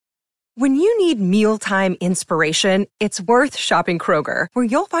When you need mealtime inspiration, it's worth shopping Kroger, where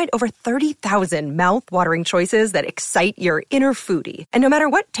you'll find over 30,000 mouth-watering choices that excite your inner foodie. And no matter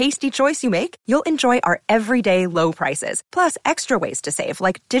what tasty choice you make, you'll enjoy our everyday low prices, plus extra ways to save,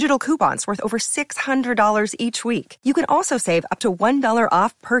 like digital coupons worth over $600 each week. You can also save up to $1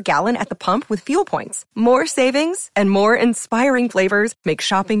 off per gallon at the pump with fuel points. More savings and more inspiring flavors make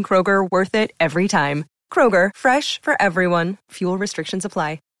shopping Kroger worth it every time. Kroger, fresh for everyone. Fuel restrictions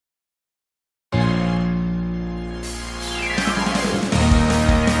apply.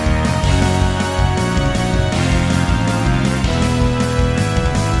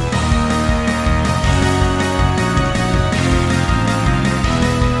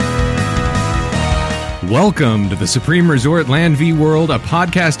 Welcome to the Supreme Resort Land v. World, a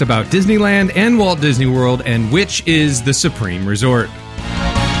podcast about Disneyland and Walt Disney World, and which is the Supreme Resort.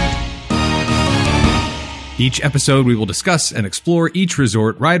 Each episode, we will discuss and explore each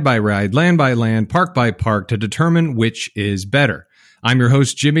resort, ride by ride, land by land, park by park, to determine which is better. I'm your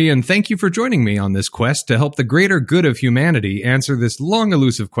host, Jimmy, and thank you for joining me on this quest to help the greater good of humanity answer this long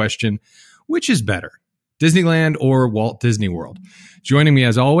elusive question, which is better, Disneyland or Walt Disney World? Joining me,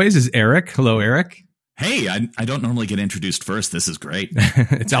 as always, is Eric. Hello, Eric. Hey, I don't normally get introduced first. This is great.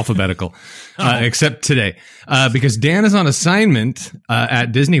 It's alphabetical, except today, because Dan is on assignment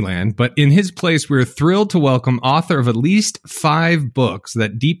at Disneyland. But in his place, we're thrilled to welcome author of at least 5 books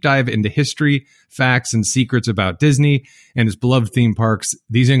that deep dive into history, facts, and secrets about Disney and its beloved theme parks.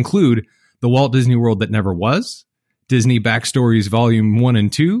 These include The Walt Disney World That Never Was, Disney Backstories Volume 1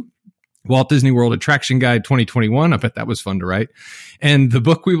 and 2, Walt Disney World Attraction Guide 2021. I bet that was fun to write. And the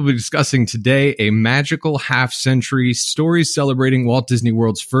book we will be discussing today, A Magical Half-Century, Stories Celebrating Walt Disney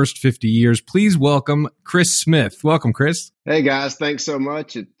World's First 50 Years. Please welcome Chris Smith. Welcome, Chris. Hey, guys. Thanks so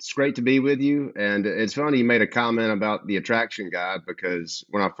much. It's great to be with you. And it's funny you made a comment about the attraction guide, because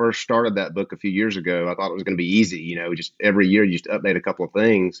when I first started that book a few years ago, I thought it was going to be easy. You know, just every year you just update a couple of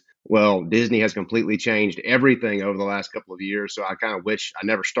things. Well, Disney has completely changed everything over the last couple of years. So I kind of wish I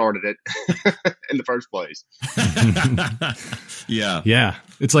never started it in the first place. Yeah.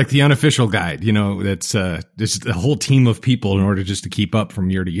 It's like the unofficial guide, you know, that's just a whole team of people in order just to keep up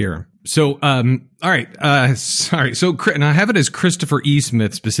from year to year. So, all right. Sorry. So, and I have it as Christopher E.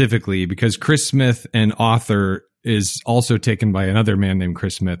 Smith specifically because Chris Smith, an author, is also taken by another man named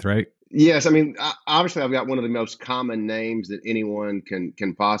Chris Smith, right? Yes. I mean, obviously, I've got one of the most common names that anyone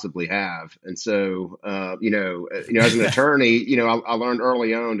can possibly have. And so, as an attorney, I learned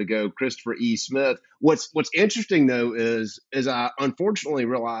early on to go Christopher E. Smith. What's interesting, though, is I unfortunately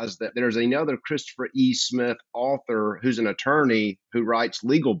realized that there's another Christopher E. Smith author who's an attorney who writes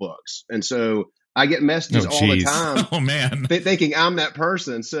legal books. And so I get messages all the time. Oh, man. Thinking I'm that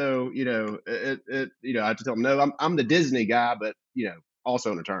person. So, I have to tell them, no, I'm the Disney guy, but,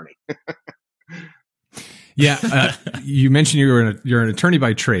 also an attorney. Yeah. You mentioned you're an attorney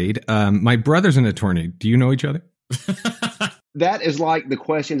by trade. My brother's an attorney. Do you know each other? That is like the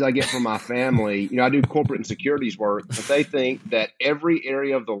questions I get from my family. I do corporate and securities work, but they think that every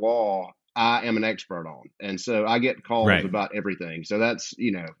area of the law I am an expert on. And so I get calls about everything. So that's,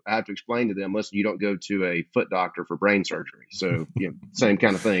 I have to explain to them, listen, you don't go to a foot doctor for brain surgery. So, same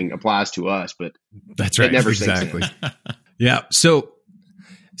kind of thing applies to us, but that's right. It never Exactly. sinks in. Yeah.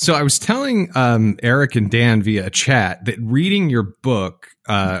 So I was telling Eric and Dan via chat that reading your book,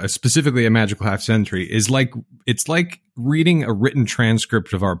 specifically A Magical Half-Century, it's like reading a written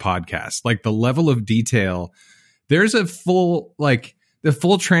transcript of our podcast. Like the level of detail, there's the full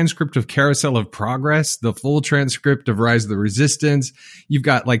transcript of Carousel of Progress, the full transcript of Rise of the Resistance. You've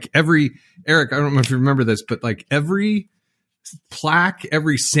got Eric, I don't know if you remember this, but like every plaque,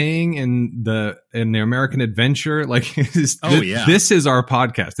 every saying in the American Adventure, this is our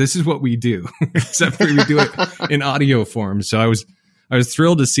podcast. This is what we do, except for we do it in audio form. So I was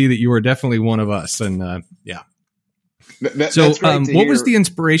thrilled to see that you were definitely one of us. And what was the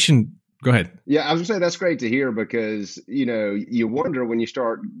inspiration? Go ahead. Yeah, I was gonna say that's great to hear because, you wonder when you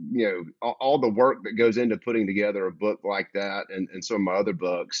start, all the work that goes into putting together a book like that and some of my other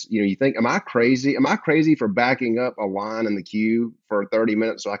books, you think, am I crazy? Am I crazy for backing up a line in the queue for 30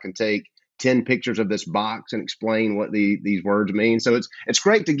 minutes so I can take 10 pictures of this box and explain what these words mean? So it's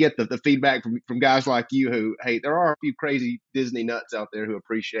great to get the feedback from guys like you who, hey, there are a few crazy Disney nuts out there who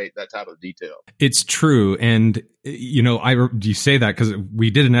appreciate that type of detail. It's true. And, you say that because we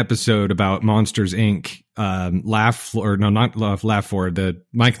did an episode about Monsters, Inc., the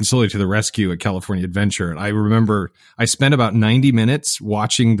Mike and Sully to the Rescue at California Adventure. And I remember I spent about 90 minutes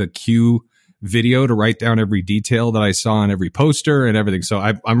watching the queue video to write down every detail that I saw on every poster and everything. So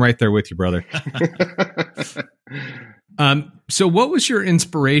I'm right there with you, brother. So what was your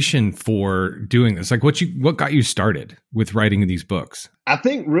inspiration for doing this? Like what got you started with writing these books? I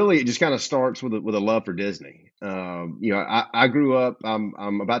think really it just kind of starts with a love for Disney. I grew up.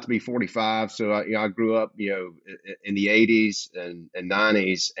 I'm about to be 45, so I grew up, in the 80s and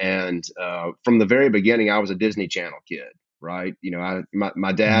 90s, and from the very beginning, I was a Disney Channel kid. Right,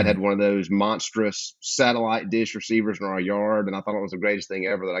 my dad had one of those monstrous satellite dish receivers in our yard, and I thought it was the greatest thing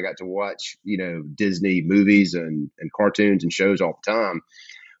ever that I got to watch, Disney movies and cartoons and shows all the time.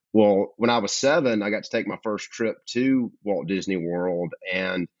 Well, when I was 7, I got to take my first trip to Walt Disney World.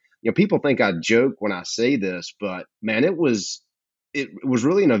 And, people think I joke when I say this, but man, it was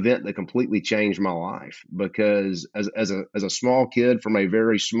really an event that completely changed my life, because as a small kid from a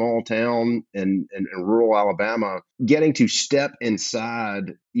very small town in rural Alabama, getting to step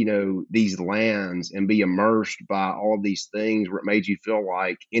inside, these lands and be immersed by all of these things where it made you feel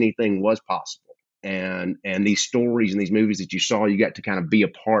like anything was possible. And these stories and these movies that you saw, you got to kind of be a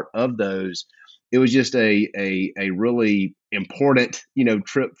part of those. It was just a really important,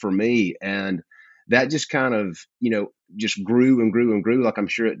 trip for me. And that just kind of, just grew and grew and grew, like I'm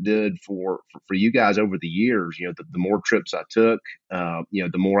sure it did for you guys over the years. The more trips I took, the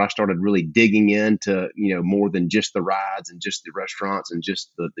more I started really digging into, more than just the rides and just the restaurants and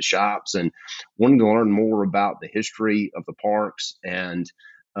just the shops, and wanting to learn more about the history of the parks. And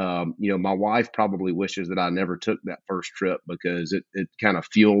my wife probably wishes that I never took that first trip, because it kind of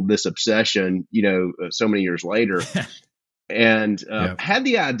fueled this obsession, so many years later. And had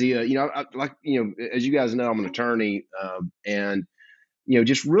the idea, as you guys know, I'm an attorney, and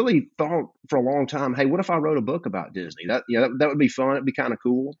just really thought for a long time, hey, what if I wrote a book about Disney? That would be fun. It'd be kind of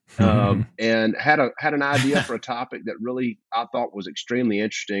cool. And had an idea for a topic that really I thought was extremely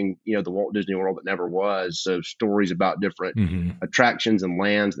interesting. The Walt Disney World that never was. So stories about different attractions and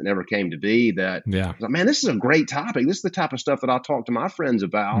lands that never came to be. That I was like, man, this is a great topic. This is the type of stuff that I talk to my friends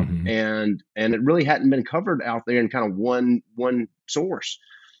about, and it really hadn't been covered out there in kind of one source.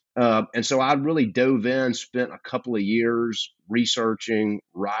 And so I really dove in, spent a couple of years researching,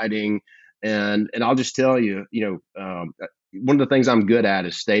 writing, and I'll just tell you, one of the things I'm good at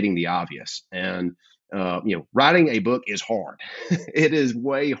is stating the obvious. And writing a book is hard. It is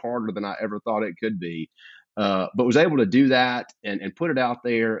way harder than I ever thought it could be. But was able to do that and put it out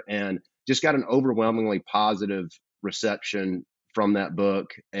there, and just got an overwhelmingly positive reception from that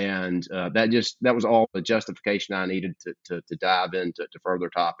book. And that was all the justification I needed to dive into further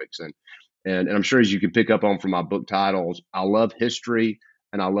topics. And I'm sure, as you can pick up on from my book titles, I love history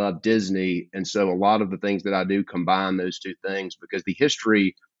and I love Disney. And so a lot of the things that I do combine those two things, because the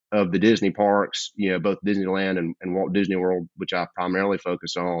history of the Disney parks, both Disneyland and Walt Disney World, which I primarily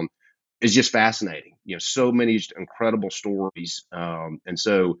focus on, is just fascinating. So many incredible stories. And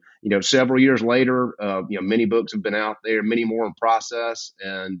so, several years later, many books have been out there, many more in process,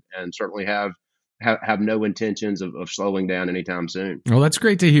 and certainly have no intentions of slowing down anytime soon. Well, that's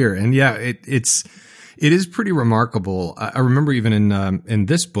great to hear. And yeah, it is pretty remarkable. I remember even in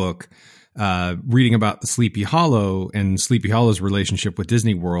this book, reading about the Sleepy Hollow and Sleepy Hollow's relationship with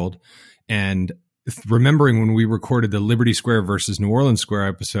Disney World, and remembering when we recorded the Liberty Square versus New Orleans Square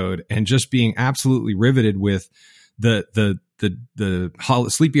episode, and just being absolutely riveted with the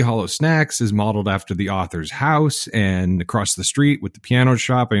Sleepy Hollow snacks is modeled after the author's house, and across the street with the piano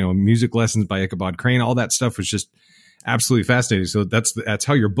shop, music lessons by Ichabod Crane, all that stuff was just absolutely fascinating. So that's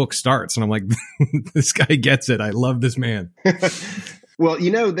how your book starts. And I'm like, this guy gets it. I love this man. Well,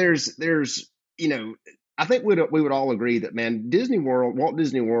 there's I think we would all agree that, man, Disney World, Walt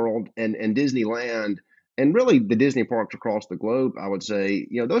Disney World, and Disneyland, and really the Disney parks across the globe, I would say,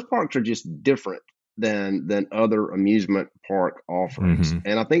 those parks are just different than other amusement park offerings.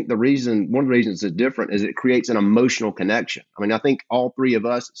 And I think one of the reasons it's different is it creates an emotional connection. I mean, I think all three of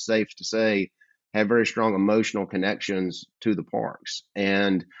us, it's safe to say, have very strong emotional connections to the parks.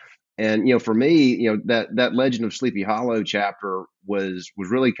 And for me, that Legend of Sleepy Hollow chapter was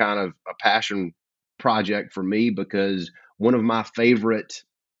really kind of a passion project for me, because one of my favorite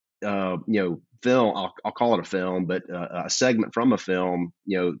film, I'll call it a film, but a segment from a film,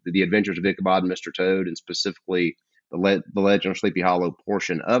 the Adventures of Ichabod and Mr. Toad, and specifically the Legend of Sleepy Hollow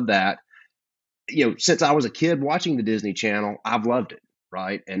portion of that, since I was a kid watching the Disney Channel, I've loved it,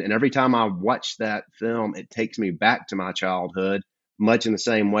 right? And every time I watch that film, it takes me back to my childhood, much in the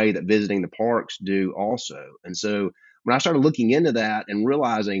same way that visiting the parks do also. And so when I started looking into that and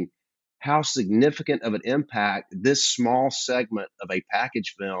realizing how significant of an impact this small segment of a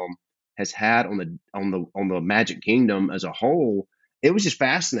package film has had on the Magic Kingdom as a whole, it was just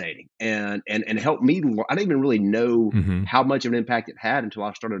fascinating and helped me. I didn't even really know how much of an impact it had until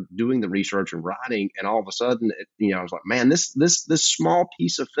I started doing the research and writing. And all of a sudden, I was like, man, this small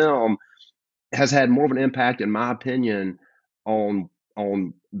piece of film has had more of an impact, in my opinion, on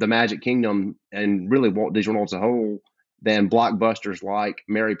the Magic Kingdom and really Walt Disney World as a whole than blockbusters like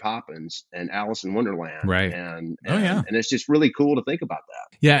Mary Poppins and Alice in Wonderland. Right. And it's just really cool to think about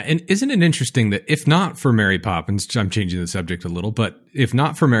that. Yeah. And isn't it interesting that if not for Mary Poppins, I'm changing the subject a little, but if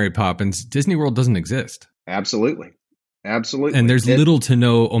not for Mary Poppins, Disney World doesn't exist. Absolutely. Absolutely. And there's little to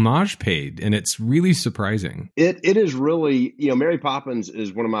no homage paid, and it's really surprising. It is really, Mary Poppins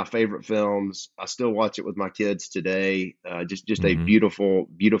is one of my favorite films. I still watch it with my kids today. Just a beautiful,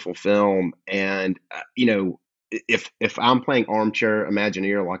 beautiful film. And, if I'm playing armchair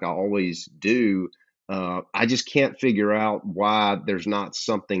Imagineer like I always do, I just can't figure out why there's not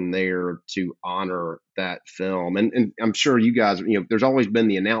something there to honor that film. And I'm sure you guys, there's always been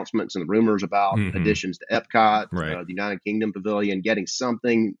the announcements and the rumors about additions to Epcot, the United Kingdom Pavilion, getting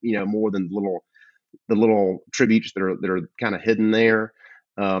something, more than the little tributes that are kind of hidden there.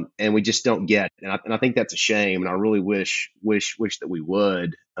 And we just don't get it. And I think that's a shame. And I really wish that we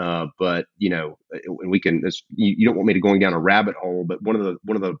would. But and we can. You don't want me to going down a rabbit hole, but one of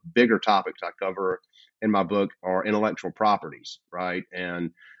the bigger topics I cover in my book are intellectual properties, right? And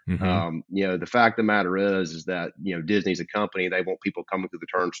the fact of the matter is that Disney's a company. They want people coming through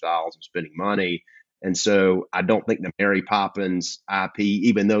the turnstiles and spending money. And so I don't think the Mary Poppins IP,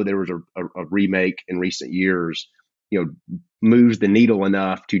 even though there was a remake in recent years, moves the needle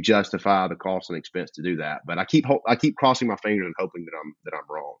enough to justify the cost and expense to do that. But I keep crossing my fingers and hoping that I'm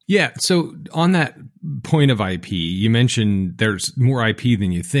wrong. Yeah. So on that point of IP, you mentioned there's more IP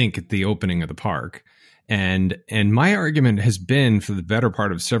than you think at the opening of the park. And my argument has been for the better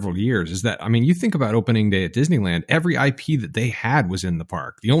part of several years is that, you think about opening day at Disneyland, every IP that they had was in the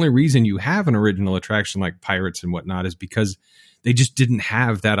park. The only reason you have an original attraction like Pirates and whatnot is because they just didn't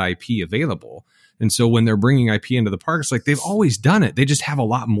have that IP available. And so when they're bringing IP into the parks, like they've always done it, they just have a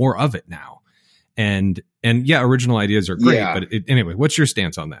lot more of it now. And yeah, original ideas are great. Yeah. But anyway, what's your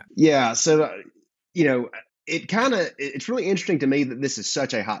stance on that? Yeah. So, it's really interesting to me that this is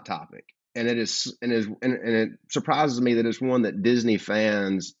such a hot topic. And it surprises me that it's one that Disney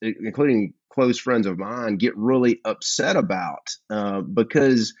fans, including close friends of mine, get really upset about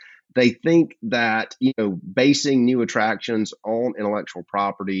because they think that, basing new attractions on intellectual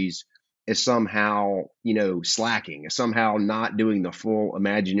properties is somehow, slacking, is somehow not doing the full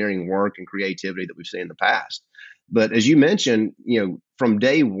Imagineering work and creativity that we've seen in the past. But as you mentioned, from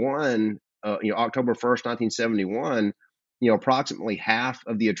day one, October 1st, 1971, approximately half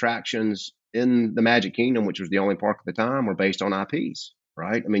of the attractions in the Magic Kingdom, which was the only park at the time, were based on IPs,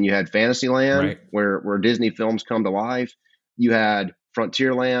 right? You had Fantasyland, where Disney films come to life. You had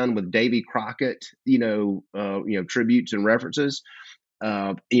Frontierland with Davy Crockett, tributes and references.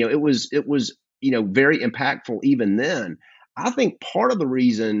 It was very impactful even then. I think part of the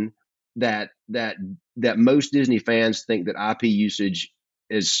reason that most Disney fans think that IP usage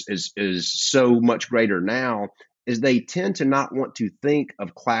is so much greater now is they tend to not want to think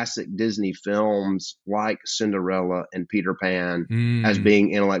of classic Disney films like Cinderella and Peter Pan as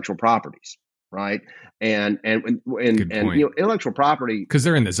being intellectual properties, right? And intellectual property, because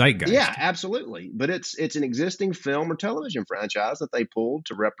they're in the zeitgeist. Yeah, absolutely. But it's an existing film or television franchise that they pulled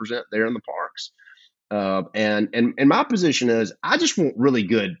to represent there in the parks. And my position is, I just want really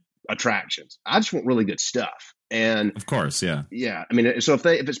good attractions. I just want really good stuff. And of course, yeah. So if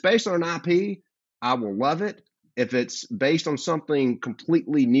it's based on an IP, I will love it. If it's based on something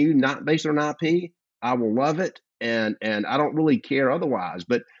completely new, not based on an IP, I will love it. And I don't really care otherwise.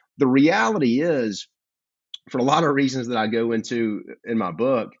 But the reality is, for a lot of reasons that I go into in my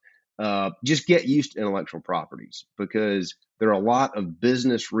book, just get used to intellectual properties, because there are a lot of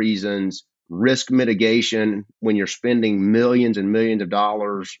business reasons, risk mitigation when you're spending millions and millions of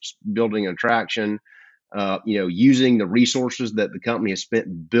dollars building an attraction, using the resources that the company has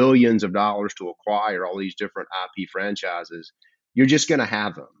spent billions of dollars to acquire all these different IP franchises. You're just going to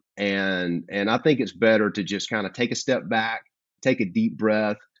have them. And I think it's better to just kind of take a step back, take a deep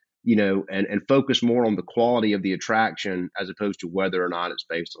breath, and focus more on the quality of the attraction as opposed to whether or not it's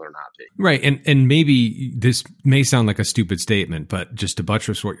based on an IP. Right. And maybe this may sound like a stupid statement, but just to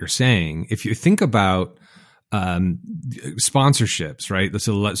buttress what you're saying, if you think about sponsorships, right?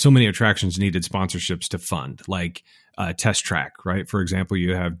 So many attractions needed sponsorships to fund, like Test Track, right? For example,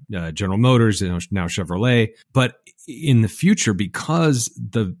 you have General Motors and now Chevrolet. But in the future, because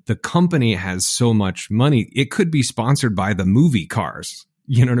the company has so much money, it could be sponsored by the movie cars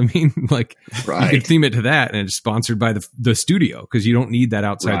You know what I mean? Like Right. you could theme it to that, and it's sponsored by the studio because you don't need that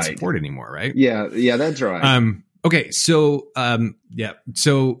outside Right. support anymore, right? Yeah, that's right. Okay, so yeah.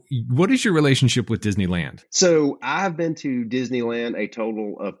 So what is your relationship with Disneyland? So I've been to Disneyland a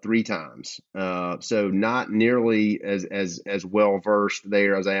total of 3 times. So not nearly as well versed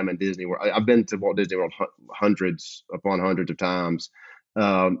there as I am in Disney World. I've been to Walt Disney World hundreds upon hundreds of times.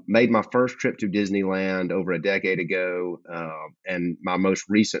 Made my first trip to Disneyland over a decade ago, and my most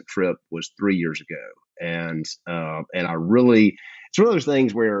recent trip was 3 years ago. And I really, it's one of those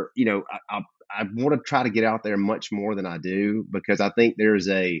things where I want to try to get out there much more than I do, because I think there's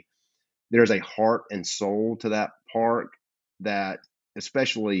a heart and soul to that park that,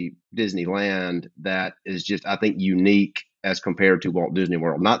 especially Disneyland, that is just, I think, unique as compared to Walt Disney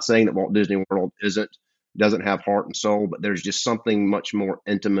World. Not saying that Walt Disney World doesn't have heart and soul, but there's just something much more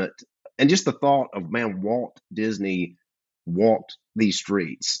intimate. And just the thought of, man, Walt Disney walked these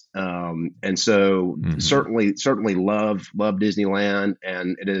streets. And so certainly love Disneyland,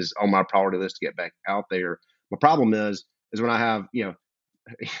 and it is on my priority list to get back out there. My problem is when I have,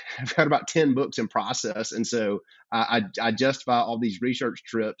 I've got about 10 books in process. And so I justify all these research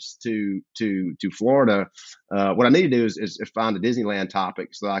trips to Florida. What I need to do is find a Disneyland topic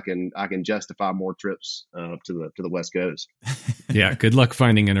so I can justify more trips to the West Coast. Yeah, good luck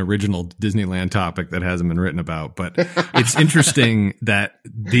finding an original Disneyland topic that hasn't been written about. But it's interesting that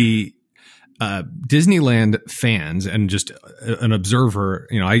the Disneyland fans, and just an observer,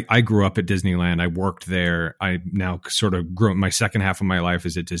 I grew up at Disneyland. I worked there. I now sort of grew up. My second half of my life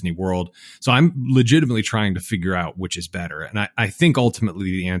is at Disney World. So I'm legitimately trying to figure out which is better. And I think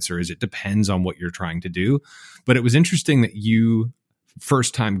ultimately the answer is it depends on what you're trying to do. But it was interesting that you,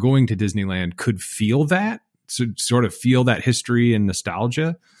 first time going to Disneyland, could feel that, so sort of feel that history and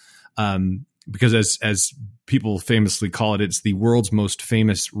nostalgia. Because as people famously call it, it's the world's most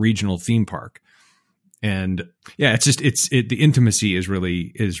famous regional theme park. And yeah, the intimacy is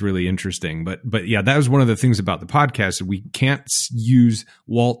really interesting. But yeah, that was one of the things about the podcast. We can't use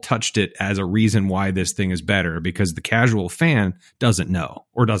Walt touched it as a reason why this thing is better, because the casual fan doesn't know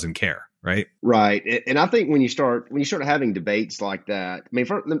or doesn't care. Right. Right. And I think when you start having debates like that, I mean,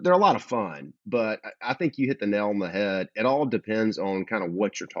 they're a lot of fun, but I think you hit the nail on the head. It all depends on kind of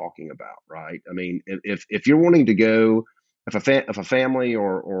what you're talking about. Right. I mean, if you're wanting to go, if a family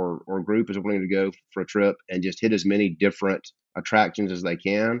or group is wanting to go for a trip and just hit as many different attractions as they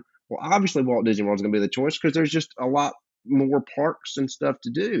can, well, obviously Walt Disney World is going to be the choice, because there's just a lot more parks and stuff to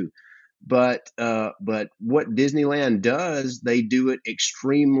do. But what Disneyland does, they do it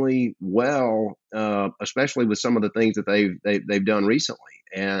extremely well, especially with some of the things that they've done recently.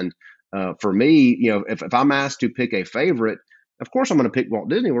 And for me, if I'm asked to pick a favorite, of course I'm going to pick Walt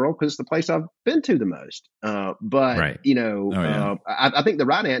Disney World because it's the place I've been to the most. But right. I think the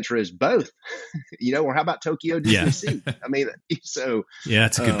right answer is both. Or how about Tokyo Disney Sea? I mean, so yeah,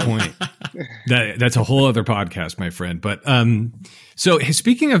 that's a good point. That's a whole other podcast, my friend. But so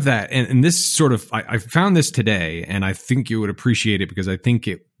speaking of that, and this sort of, I found this today, and I think you would appreciate it, because I think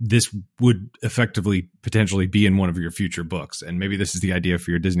this would effectively potentially be in one of your future books, and maybe this is the idea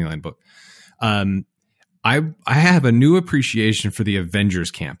for your Disneyland book. I have a new appreciation for the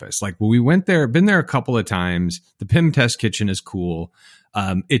Avengers campus. Like, when we went there, been there a couple of times. The PIM test kitchen is cool.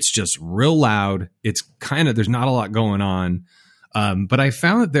 It's just real loud. It's there's not a lot going on. But I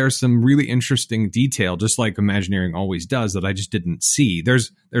found that there's some really interesting detail, just like Imagineering always does, that I just didn't see.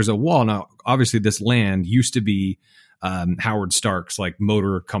 There's a wall. Now, obviously this land used to be Howard Stark's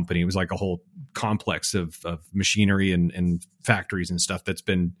motor company. It was like a whole complex of machinery and factories and stuff that's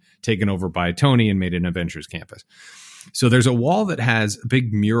been taken over by Tony and made an Avengers campus. So there's a wall that has a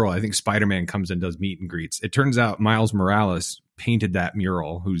big mural. I think Spider-Man comes and does meet and greets. It turns out Miles Morales painted that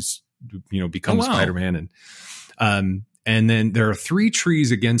mural, who's becomes Spider-Man. And then there are 3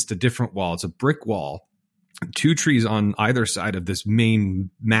 trees against a different wall. It's a brick wall. 2 trees on either side of this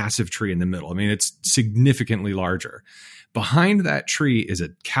main massive tree in the middle. I mean, it's significantly larger. Behind that tree is a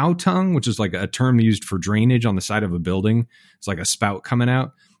cow tongue, which is like a term used for drainage on the side of a building. It's like a spout coming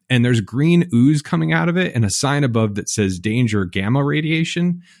out. And there's green ooze coming out of it, and a sign above that says danger gamma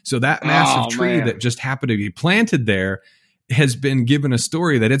radiation. So that massive tree that just happened to be planted there has been given a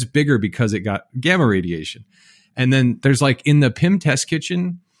story that it's bigger because it got gamma radiation. And then there's in the PIM test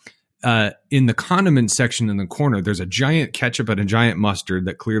kitchen, in the condiment section in the corner, there's a giant ketchup and a giant mustard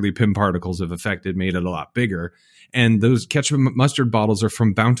that clearly PIM particles have affected, made it a lot bigger. And those ketchup and mustard bottles are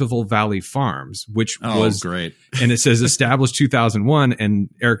from Bountiful Valley Farms, which was great. And it says established 2001. And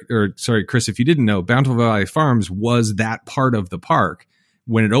Chris, if you didn't know, Bountiful Valley Farms was that part of the park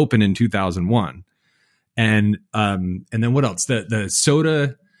when it opened in 2001. And then what else? The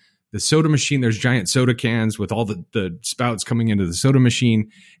soda machine, there's giant soda cans with all the spouts coming into the soda machine.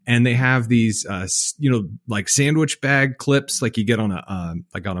 And they have these, like sandwich bag clips, like you get on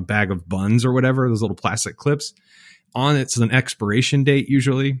a bag of buns or whatever, those little plastic clips. On it's an expiration date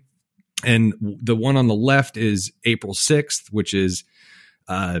usually. And the one on the left is April 6th, which is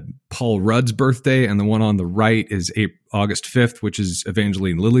Paul Rudd's birthday. And the one on the right is August 5th, which is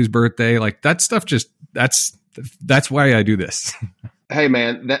Evangeline Lilly's birthday. Like that stuff that's why I do this. Hey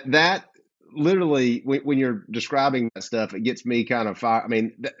man, that literally when you're describing that stuff, it gets me kind of fired. I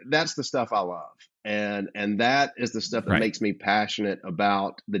mean, that's the stuff I love. And that is the stuff that makes me passionate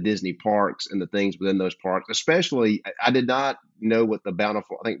about the Disney parks and the things within those parks. Especially, I did not know what I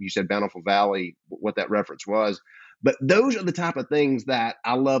think you said Bountiful Valley, what that reference was. But those are the type of things that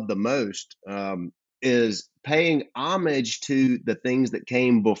I love the most, is paying homage to the things that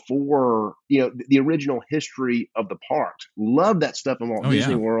came before, the original history of the parks. Love that stuff in Walt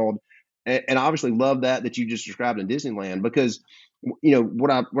Disney World. And obviously love that you just described in Disneyland, because,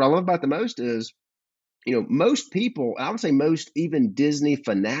 what I love about the most is, most people, I would say most even Disney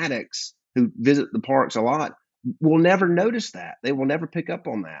fanatics who visit the parks a lot will never notice that. They will never pick up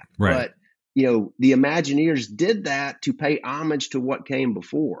on that. Right. But, the Imagineers did that to pay homage to what came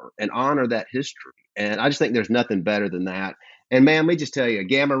before and honor that history. And I just think there's nothing better than that. And man, let me just tell you,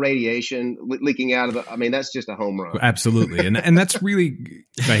 gamma radiation leaking out of that's just a home run. Absolutely. And that's really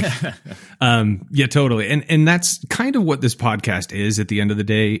like, yeah, totally. And that's kind of what this podcast is at the end of the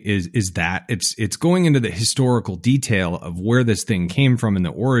day is that it's going into the historical detail of where this thing came from and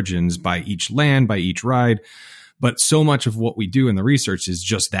the origins by each land, by each ride. But so much of what we do in the research is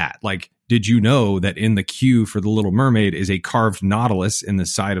just that. Like, did you know that in the queue for The Little Mermaid is a carved nautilus in the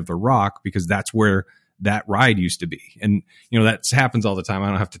side of the rock? Because that's where that ride used to be. And, that happens all the time. I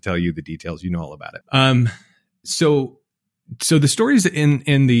don't have to tell you the details. You know all about it. So the stories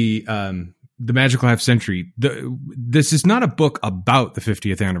in the Magical Half Century, this is not a book about the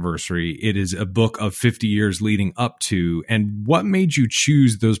 50th anniversary. It is a book of 50 years leading up to. And what made you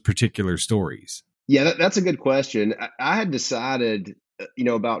choose those particular stories? Yeah, that's a good question. I had decided,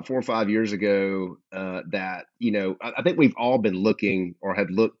 about 4 or 5 years ago, that, I think we've all been looking or had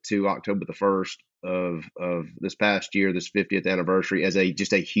looked to October the 1st of this past year, this 50th anniversary, as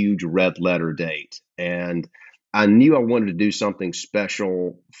just a huge red letter date. And I knew I wanted to do something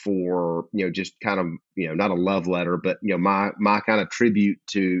special for, just kind of, not a love letter, but, my kind of tribute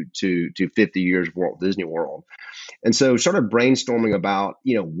to 50 years of Walt Disney World. And so started brainstorming about,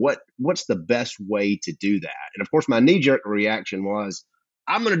 what's the best way to do that? And of course, my knee-jerk reaction was,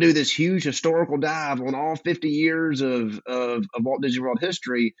 I'm going to do this huge historical dive on all 50 years of Walt Disney World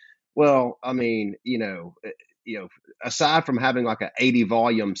history. Well, I mean, aside from having like an 80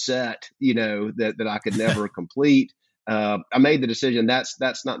 volume set, that I could never complete, I made the decision that's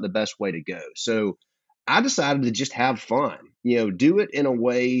not the best way to go. So I decided to just have fun, do it in a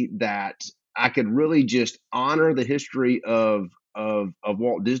way that I could really just honor the history of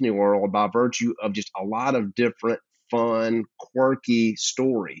Walt Disney World by virtue of just a lot of different fun, quirky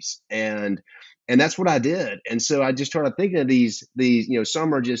stories. And that's what I did. And so I just started thinking of these,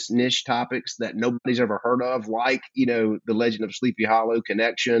 some are just niche topics that nobody's ever heard of, like, the Legend of Sleepy Hollow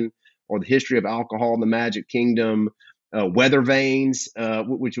Connection, or the history of alcohol in the Magic Kingdom, weather vanes,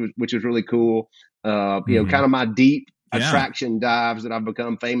 which was really cool. Kind of my deep attraction dives that I've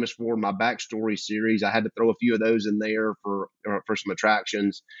become famous for in my backstory series. I had to throw a few of those in there for some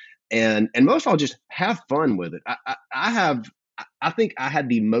attractions, and most of all, just have fun with it. I think I had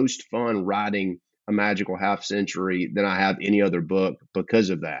the most fun writing A Magical Half Century than I have any other book because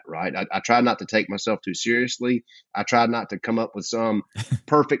of that, right? I tried not to take myself too seriously. I tried not to come up with some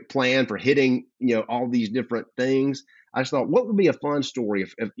perfect plan for hitting, all these different things. I just thought, what would be a fun story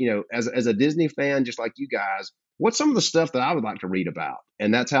if as a Disney fan, just like you guys, what's some of the stuff that I would like to read about?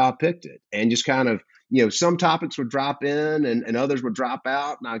 And that's how I picked it. And just kind of, some topics would drop in and others would drop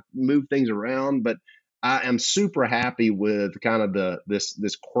out, and I move things around. But I am super happy with kind of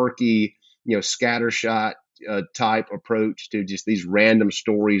this quirky, scattershot type approach to just these random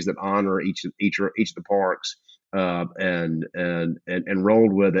stories that honor each of the parks, and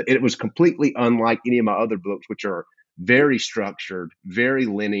rolled with it. It was completely unlike any of my other books, which are very structured, very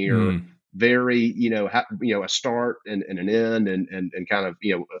linear, very a start and an end, and kind of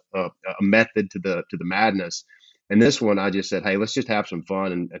a method to the madness. And this one, I just said, hey, let's just have some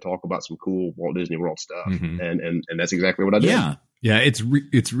fun and talk about some cool Walt Disney World stuff. And that's exactly what I did. Yeah,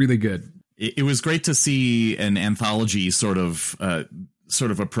 it's really good. It was great to see an anthology sort of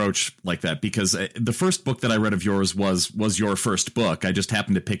sort of approach like that, because the first book that I read of yours was your first book. I just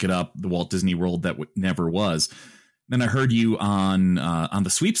happened to pick it up, The Walt Disney World That Never Was. Then I heard you on the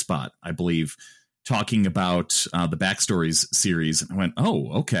Sweep Spot, I believe, talking about the Backstories series, and I went,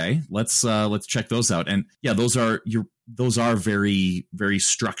 oh, okay, let's check those out. And yeah, those are very, very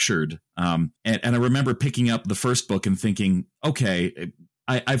structured. And I remember picking up the first book and thinking, okay,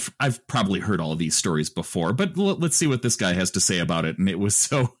 I've probably heard all of these stories before, but let's see what this guy has to say about it. And it was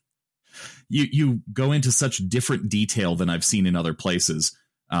so you go into such different detail than I've seen in other places,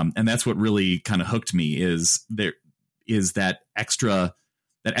 and that's what really kind of hooked me. Is that extra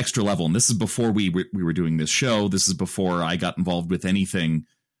level. And this is before we were doing this show. This is before I got involved with anything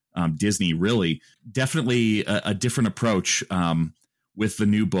Disney, really. Definitely a different approach with the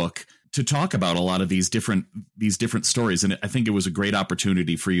new book to talk about a lot of these different stories. And I think it was a great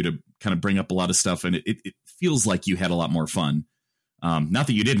opportunity for you to kind of bring up a lot of stuff. And it feels like you had a lot more fun. Not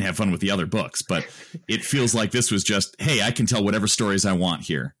that you didn't have fun with the other books, but it feels like this was just, hey, I can tell whatever stories I want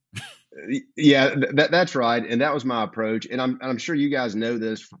here. Yeah, that's right. And that was my approach. And I'm sure you guys know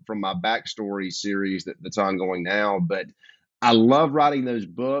this from my Backstory series that's ongoing now, but I love writing those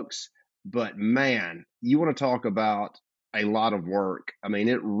books. But man, you want to talk about a lot of work. I mean,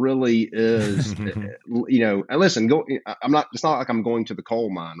 it really is, and listen, it's not like I'm going to the coal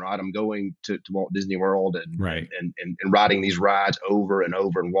mine, right? I'm going to Walt Disney World and, right. and riding these rides over and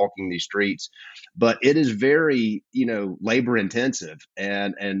over and walking these streets. But it is very, labor intensive,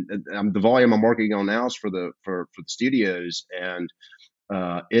 and the volume I'm working on now is for the studios, and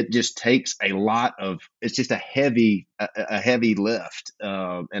it just takes it's just a heavy lift.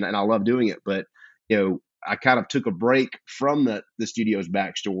 And I love doing it, but I kind of took a break from the studio's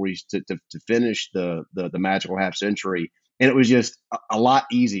backstories to finish the magical half century. And it was just a lot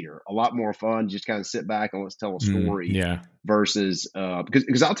easier, a lot more fun. Just kind of sit back and let's tell a story versus,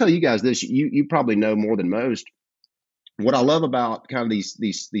 because I'll tell you guys this, you probably know more than most. What I love about kind of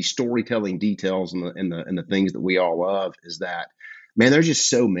these storytelling details and the things that we all love is that, man, there's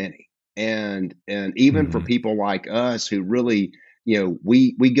just so many. And even for people like us who really,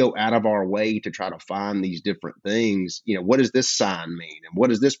 we go out of our way to try to find these different things. What does this sign mean? And what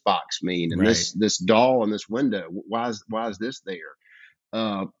does this box mean? And this doll in this window, why is this there?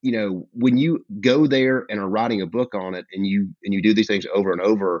 When you go there and are writing a book on it, and you do these things over and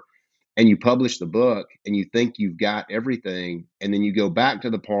over, and you publish the book and you think you've got everything, and then you go back to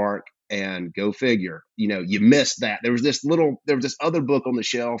the park and go figure, you missed that. There was this other book on the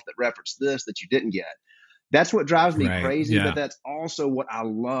shelf that referenced this that you didn't get. That's what drives me crazy, but that's also what I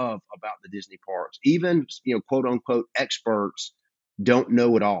love about the Disney parks. Even, quote unquote experts don't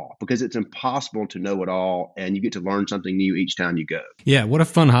know it all, because it's impossible to know it all, and you get to learn something new each time you go. Yeah, what a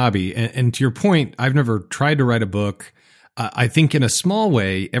fun hobby. And to your point, I've never tried to write a book. I think in a small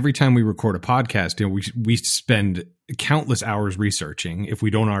way, every time we record a podcast, we spend countless hours researching if we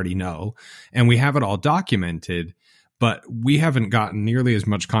don't already know, and we have it all documented. But we haven't gotten nearly as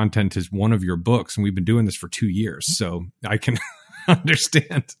much content as one of your books, and we've been doing this for 2 years, so I can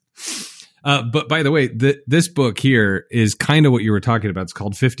understand. But by the way, this book here is kind of what you were talking about. It's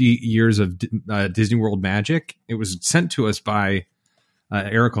called 50 Years of Disney World Magic. It was sent to us by,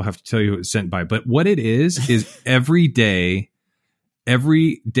 Eric will have to tell you who it was sent by. But what it is every day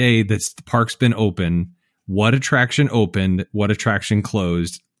that the park's been open, what attraction opened, what attraction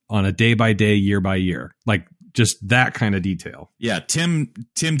closed on a day-by-day, year-by-year. Like, just that kind of detail. Yeah, Tim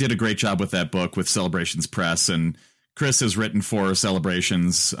did a great job with that book with Celebrations Press, and Chris has written for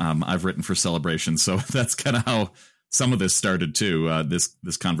Celebrations. I've written for Celebrations, so that's kind of how some of this started too.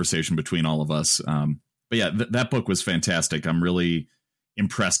 This conversation between all of us. But yeah, that book was fantastic. I'm really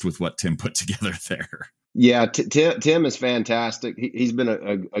impressed with what Tim put together there. Yeah, Tim is fantastic. He's been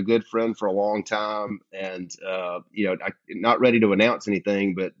a good friend for a long time, and I'm not ready to announce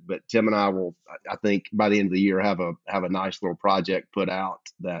anything, but Tim and I will, I think, by the end of the year, have a nice little project put out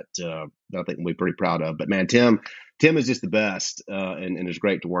that I think we'll be pretty proud of. But man, Tim is just the best, and it's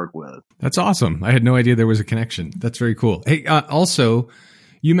great to work with. That's awesome. I had no idea there was a connection. That's very cool. Hey, also,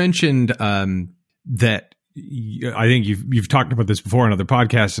 you mentioned that. I think you've talked about this before on other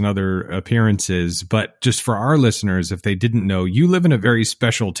podcasts and other appearances, but just for our listeners, if they didn't know, you live in a very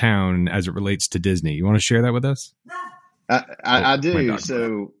special town as it relates to Disney. You want to share that with us? I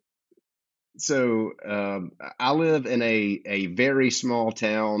do. So I live in a very small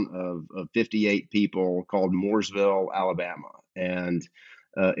town of 58 people called Mooresville, Alabama, and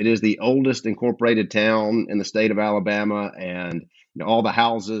it is the oldest incorporated town in the state of Alabama, and all the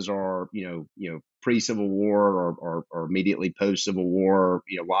houses are pre-Civil War or immediately post-Civil War.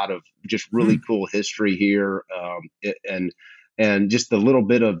 A lot of just really cool history here, and And just the little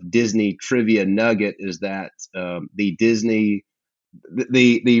bit of Disney trivia nugget is that the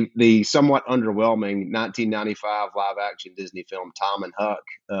somewhat underwhelming 1995 live action Disney film Tom and Huck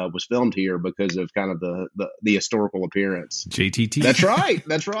was filmed here because of kind of the historical appearance. JTT. That's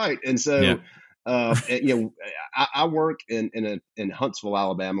right. And so, Yeah. I work in Huntsville,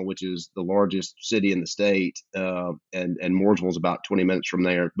 Alabama, which is the largest city in the state, and Mooresville is about 20 minutes from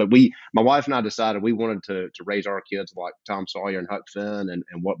there. But my wife and I decided we wanted to raise our kids like Tom Sawyer and Huck Finn, and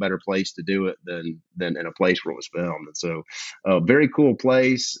what better place to do it than in a place where it was filmed. And so, very cool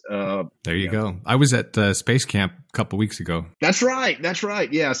place. There you go. I was at Space Camp a couple weeks ago. That's right.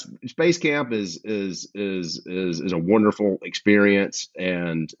 Yes, Space Camp is a wonderful experience,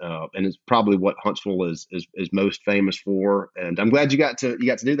 and it's probably what Huntsville is most famous for. And I'm glad you got to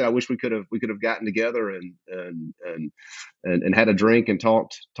do that. I wish we could have gotten together and had a drink and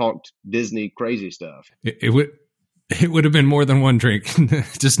talked Disney crazy stuff. It would have been more than one drink.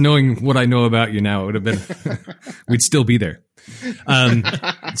 Just knowing what I know about you now, it would have been. We'd still be there.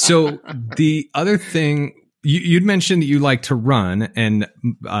 So the other thing. You'd mentioned that you like to run, and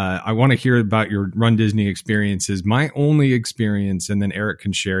I want to hear about your Run Disney experiences. My only experience, and then Eric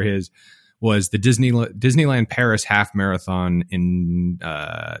can share his, was the Disneyland Paris half marathon in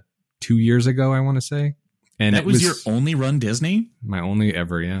 2 years ago, I want to say. And that was your only Run Disney? My only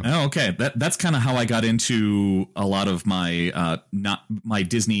ever, yeah. Oh, okay. That's kind of how I got into a lot of my my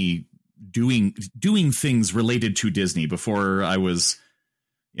Disney doing things related to Disney before I was.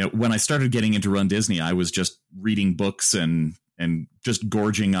 When I started getting into Run Disney, I was just reading books and just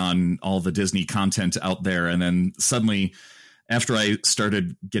gorging on all the Disney content out there. And then suddenly, after I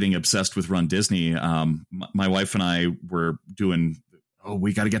started getting obsessed with Run Disney, my wife and I were doing,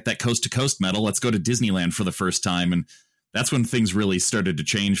 we got to get that coast to coast medal. Let's go to Disneyland for the first time. And that's when things really started to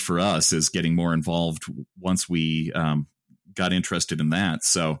change for us, is getting more involved once we got interested in that.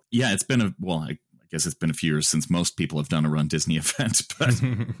 So yeah, it's been I guess it's been a few years since most people have done a Run Disney event, but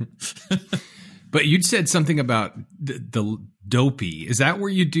but you'd said something about the dopey. Is that where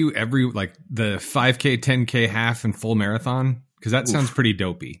you do every, like the 5K, 10K, half and full marathon? Because that sounds pretty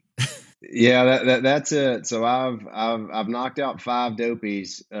dopey. Yeah, that's it. So I've knocked out 5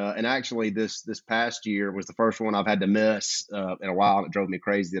 dopies, and actually this past year was the first one I've had to miss in a while. It drove me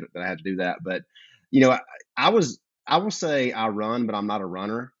crazy that I had to do that. But I will say I run, but I'm not a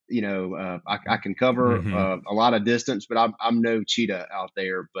runner. I can cover a lot of distance, but I'm no cheetah out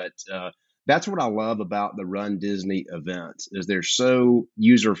there. But that's what I love about the Run Disney events, is they're so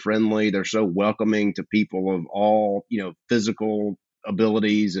user friendly. They're so welcoming to people of all, physical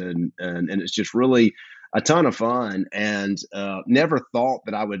abilities, and it's just really a ton of fun. And never thought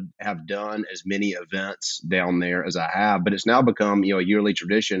that I would have done as many events down there as I have, but it's now become, a yearly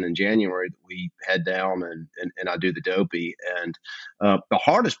tradition in January that we head down and I do the dopey. And the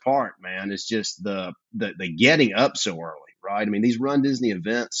hardest part, man, is just the getting up so early, right? I mean, these Run Disney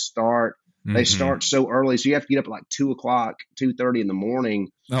events they start so early. So you have to get up at like 2:30 in the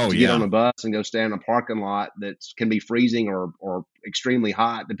morning to get on a bus and go stand in a parking lot that can be freezing or extremely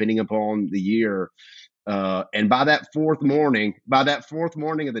hot, depending upon the year. And by that fourth morning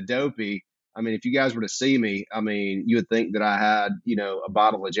of the dopey, I mean, if you guys were to see me, I mean, you would think that I had, a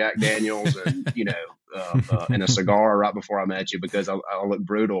bottle of Jack Daniels and, and a cigar right before I met you, because I look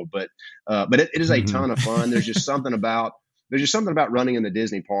brutal. But it is a ton of fun. There's just something about running in the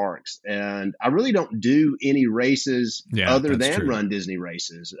Disney parks. And I really don't do any races other than Run Disney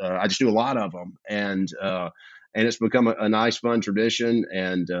races. I just do a lot of them. And it's become a nice, fun tradition,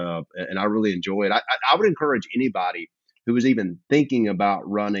 and I really enjoy it. I would encourage anybody who is even thinking about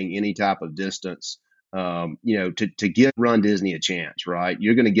running any type of distance, to give Run Disney a chance. Right,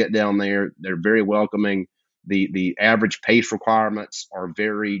 you're going to get down there; they're very welcoming. The average pace requirements are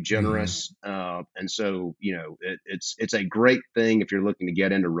very generous, and so it's a great thing if you're looking to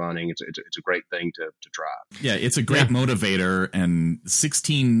get into running. It's a great thing to try. Yeah, it's a great motivator, and a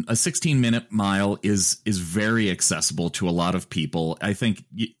 16-minute mile is very accessible to a lot of people. I think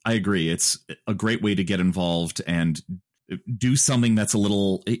I agree. It's a great way to get involved and do something that's a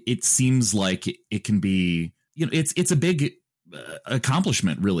little. It seems like it can be. It's a big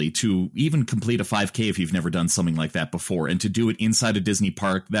accomplishment, really, to even complete a 5K if you've never done something like that before, and to do it inside a Disney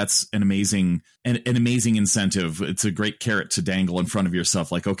park. That's an amazing incentive. It's a great carrot to dangle in front of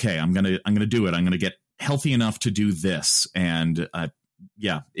yourself. Like, okay, I'm gonna do it. I'm gonna get healthy enough to do this, and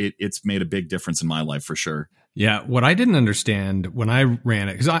it's made a big difference in my life for sure. Yeah, what I didn't understand when I ran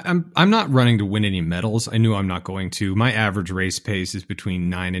it, because I'm not running to win any medals. I knew I'm not going to. My average race pace is between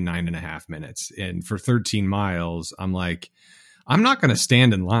 9 and 9.5 minutes, and for 13 miles, I'm like, I'm not going to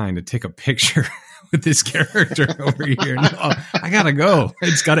stand in line to take a picture with this character over here. No, I gotta go.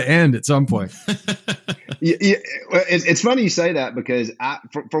 It's got to end at some point. It's funny you say that because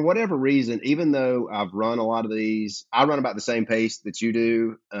for whatever reason, even though I've run a lot of these, I run about the same pace that you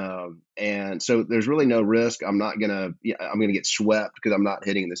do, and so there's really no risk. I'm gonna get swept because I'm not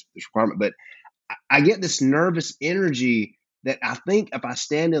hitting this requirement. But I get this nervous energy that I think if I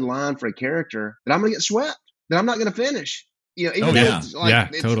stand in line for a character, that I'm gonna get swept, that I'm not gonna finish. Even though it's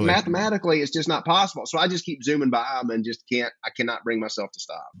totally. Mathematically, it's just not possible. So I just keep zooming by them and just I cannot bring myself to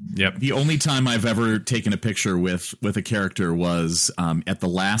stop. Yep. The only time I've ever taken a picture with a character was at the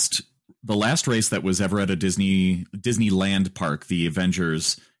last race that was ever at a Disneyland park, the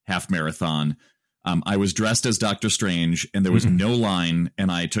Avengers half marathon. I was dressed as Doctor Strange, and there was no line,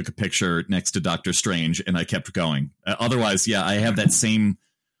 and I took a picture next to Doctor Strange, and I kept going. Otherwise, I have that same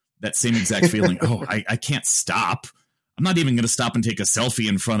exact feeling. Oh, I can't stop. I'm not even going to stop and take a selfie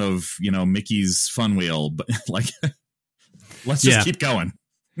in front of, Mickey's Fun Wheel, but let's just keep going.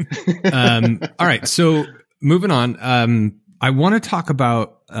 All right. So moving on, I want to talk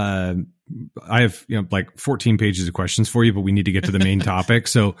about, I have, 14 pages of questions for you, but we need to get to the main topic.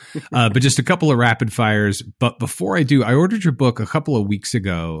 So, but just a couple of rapid fires. But before I do, I ordered your book a couple of weeks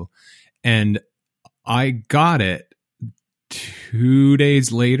ago and I got it 2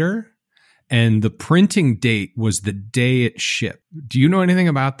 days later. And the printing date was the day it shipped. Do you know anything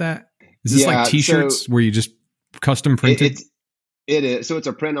about that? Is this like T-shirts where you just custom printed? It is. So it's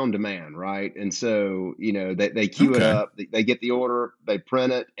a print on demand, right? And so, they queue it up, they get the order, they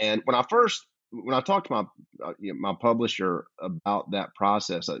print it. And when I talked to my publisher about that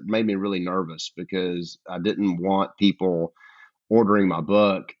process, it made me really nervous because I didn't want people ordering my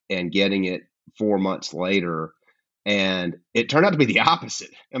book and getting it 4 months later. And it turned out to be the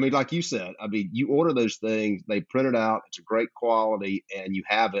opposite. I mean, like you said, you order those things, they print it out, it's a great quality, and you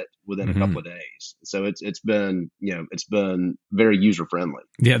have it within a couple of days. So it's been very user friendly.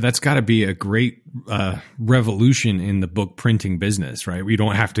 Yeah, that's got to be a great revolution in the book printing business, right? We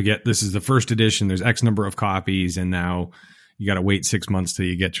don't have to this is the first edition, there's X number of copies, and now you got to wait 6 months till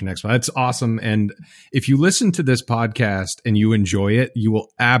you get your next one. That's awesome. And if you listen to this podcast and you enjoy it, you will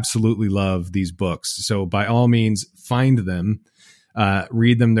absolutely love these books. So by all means, find them,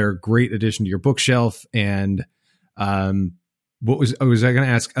 read them. They're a great addition to your bookshelf. And what was I going to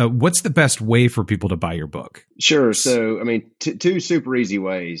ask? What's the best way for people to buy your book? Sure. So, two super easy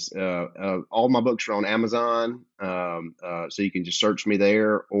ways. All my books are on Amazon. So you can just search me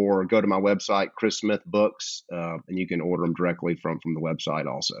there or go to my website, Chris Smith Books, and you can order them directly from the website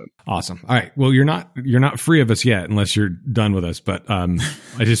also. Awesome. All right. Well, you're not free of us yet unless you're done with us, but I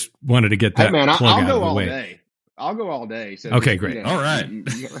just wanted to get that plug I'll go out of the all way. Day. I'll go all day. So okay, great. All right.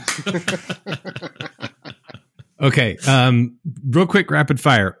 Okay. Real quick, rapid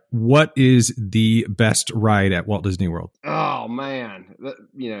fire. What is the best ride at Walt Disney World? Oh man.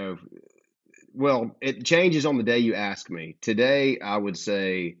 Well, it changes on the day you ask me. Today, I would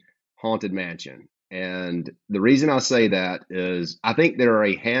say Haunted Mansion. And the reason I say that is I think there are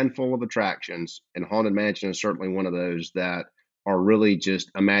a handful of attractions, and Haunted Mansion is certainly one of those that are really just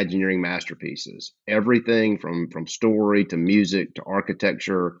Imagineering masterpieces. Everything from story to music to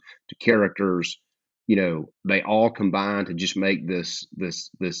architecture to characters, they all combine to just make this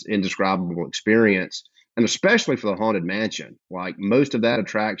indescribable experience. And especially for the Haunted Mansion, like most of that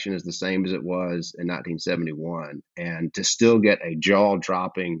attraction is the same as it was in 1971. And to still get a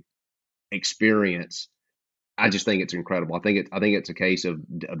jaw-dropping experience, I just think it's incredible. I think it's a case of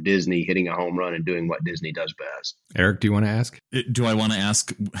Disney hitting a home run and doing what Disney does best. Eric, do you want to ask? Do I want to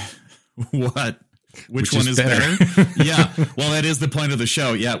ask what? Which one is better? Yeah. Well, that is the point of the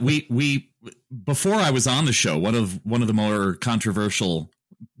show. Yeah. We before I was on the show, one of the more controversial,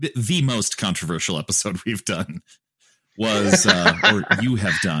 the most controversial episode we've done was, or you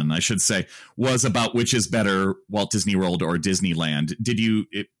have done, I should say, was about which is better, Walt Disney World or Disneyland.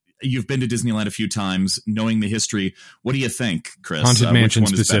 You've been to Disneyland a few times, knowing the history. What do you think, Chris? Haunted Mansion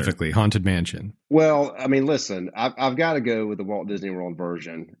specifically. Haunted Mansion. Well, listen, I've got to go with the Walt Disney World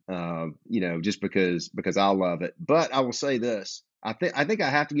version, just because I love it. But I will say this. I think I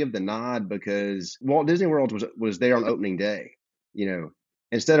have to give the nod because Walt Disney World was there on opening day,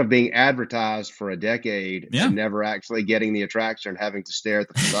 instead of being advertised for a decade and never actually getting the attraction and having to stare at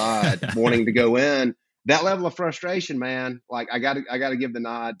the facade, wanting to go in. That level of frustration, man, like I got to give the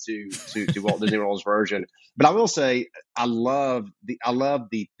nod to Walt Disney World's version. But I will say I love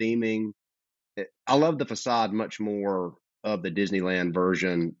the theming. I love the facade much more of the Disneyland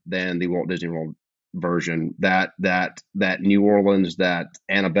version than the Walt Disney World version. That New Orleans, that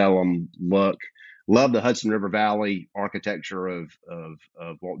antebellum look Love the Hudson River Valley architecture of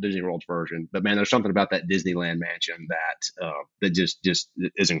Walt Disney World's version, but man, there's something about that Disneyland mansion that just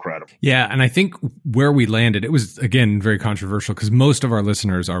is incredible. Yeah, and I think where we landed, it was again very controversial because most of our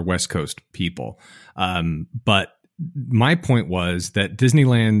listeners are West Coast people, but my point was that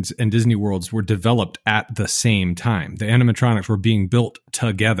Disneyland's and Disney World's were developed at the same time. The animatronics were being built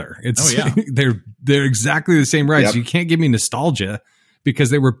together. They're exactly the same ride. Yep. So you can't give me nostalgia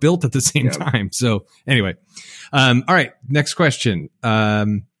because they were built at the same time. So anyway, all right. Next question.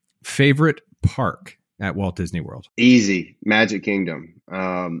 Favorite park at Walt Disney World? Easy, Magic Kingdom.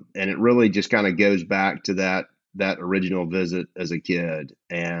 And it really just kind of goes back to that original visit as a kid,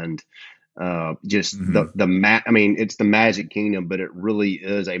 and it's the Magic Kingdom, but it really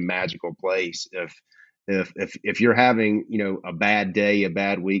is a magical place. If you're having, a bad day, a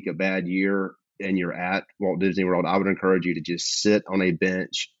bad week, a bad year, and you're at Walt Disney World, I would encourage you to just sit on a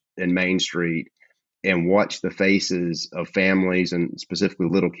bench in Main Street and watch the faces of families and specifically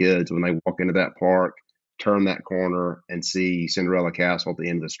little kids when they walk into that park, turn that corner and see Cinderella Castle at the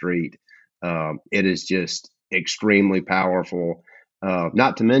end of the street. It is just extremely powerful.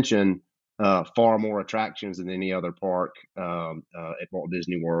 Not to mention far more attractions than any other park at Walt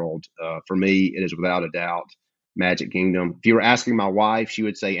Disney World. For me, it is without a doubt Magic Kingdom. If you were asking my wife, she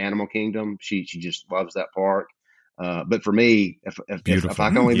would say Animal Kingdom. She just loves that park. But for me, if I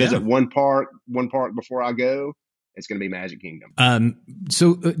can only visit one park before I go, it's going to be Magic Kingdom.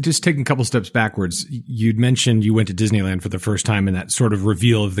 So just taking a couple steps backwards, you'd mentioned you went to Disneyland for the first time, and that sort of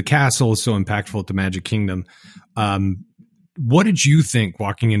reveal of the castle is so impactful at the Magic Kingdom. What did you think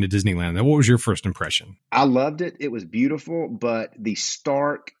walking into Disneyland? What was your first impression? I loved it. It was beautiful, but the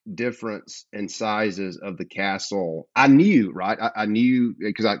stark difference in sizes of the castle, I knew, right? I knew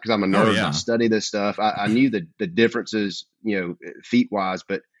because I'm a nerd. I study this stuff. I knew the differences, feet wise,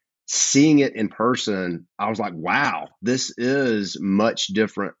 but seeing it in person, I was like, wow, this is much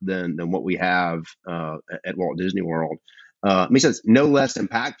different than what we have at Walt Disney World. It's no less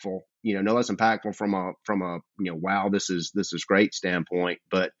impactful, no less impactful from a wow, this is great standpoint,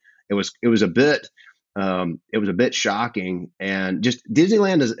 but it was a bit shocking. And just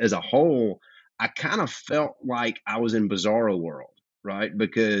Disneyland as a whole, I kind of felt like I was in Bizarro World, right?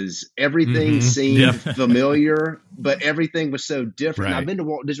 Because everything seemed familiar, but everything was so different. Right. I've been to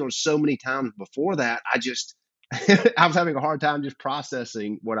Walt Disney World so many times before that. I was having a hard time just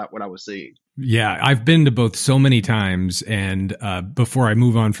processing what I was seeing. Yeah, I've been to both so many times. And before I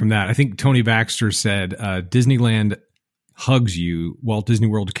move on from that, I think Tony Baxter said, Disneyland hugs you, Walt Disney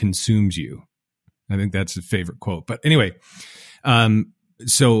World consumes you. I think that's a favorite quote. But anyway,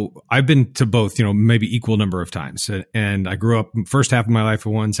 so I've been to both, maybe equal number of times. And I grew up first half of my life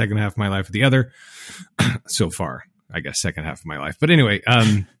with one, second half of my life with the other. So far, I guess second half of my life. But anyway,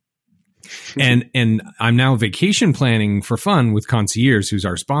 and I'm now vacation planning for fun with Concierge, who's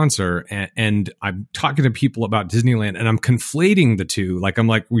our sponsor. And I'm talking to people about Disneyland, and I'm conflating the two. I'm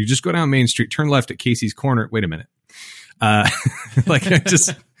like, we just go down Main Street, turn left at Casey's Corner. Wait a minute.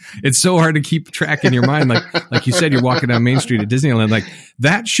 It's so hard to keep track in your mind. Like you said, you're walking down Main Street at Disneyland.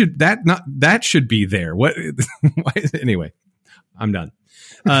 That should be there. What? Anyway, I'm done.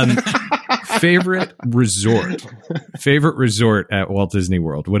 Favorite resort at Walt Disney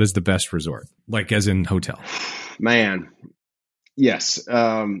World. What is the best resort? As in hotel? Man. Yes.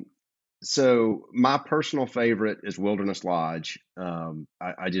 So my personal favorite is Wilderness Lodge.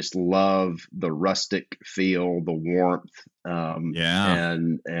 I just love the rustic feel, the warmth.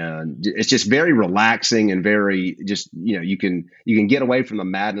 And it's just very relaxing and very just, you can get away from the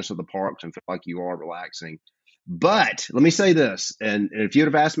madness of the parks and feel like you are relaxing. But let me say this, and if you'd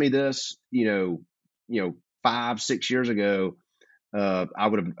have asked me this, 5-6 years ago, I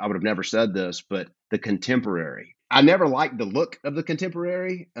would have never said this, but the Contemporary. I never liked the look of the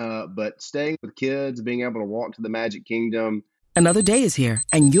Contemporary, but staying with kids, being able to walk to the Magic Kingdom. Another day is here,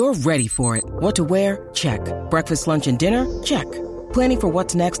 and you're ready for it. What to wear? Check. Breakfast, lunch, and dinner? Check. Planning for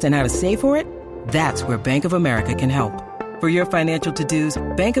what's next and how to save for it? That's where Bank of America can help. For your financial to-dos,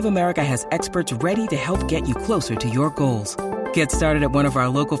 Bank of America has experts ready to help get you closer to your goals. Get started at one of our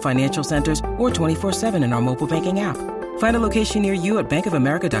local financial centers or 24/7 in our mobile banking app. Find a location near you at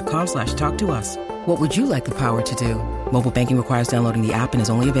bankofamerica.com/talktous. What would you like the power to do? Mobile banking requires downloading the app and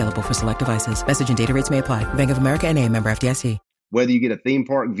is only available for select devices. Message and data rates may apply. Bank of America NA, member FDIC. Whether you get a theme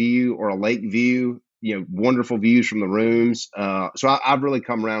park view or a lake view, wonderful views from the rooms. So I've really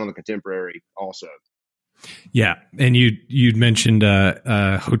come around on the Contemporary also. Yeah. And you'd mentioned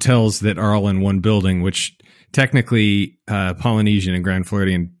hotels that are all in one building, which technically Polynesian and Grand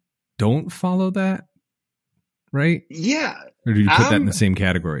Floridian don't follow that, right? Yeah. Or do you put that in the same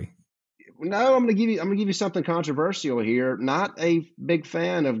category? No, I'm gonna give you something controversial here. Not a big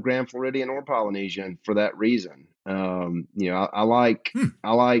fan of Grand Floridian or Polynesian for that reason. I like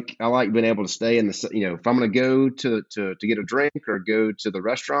being able to stay in the, if I'm going to go to get a drink or go to the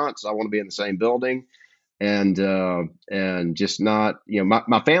restaurants, I want to be in the same building, and just not,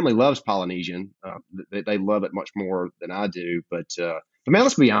 my family loves Polynesian. They love it much more than I do, but man,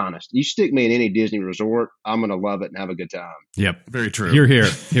 let's be honest. You stick me in any Disney resort, I'm going to love it and have a good time. Yep. Very true. Hear, hear.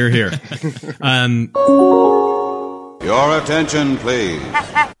 Hear, hear. Your attention, please.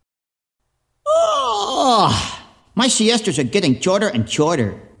 Oh, my siestas are getting shorter and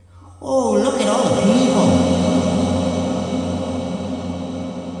shorter. Oh, look at all the people.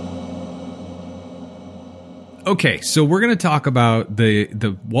 Okay, so we're going to talk about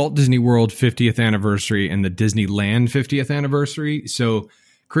the Walt Disney World 50th anniversary and the Disneyland 50th anniversary. So,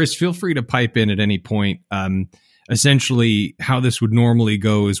 Chris, feel free to pipe in at any point. Essentially, how this would normally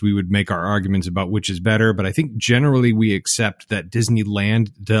go is we would make our arguments about which is better, but I think generally we accept that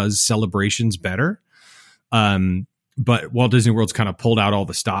Disneyland does celebrations better. But Walt Disney World's kind of pulled out all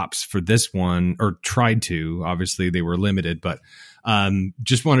the stops for this one, or tried to. Obviously, they were limited, but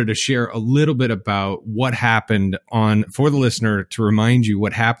just wanted to share a little bit about what happened for the listener, to remind you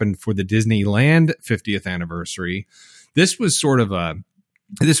what happened for the Disneyland 50th anniversary. This was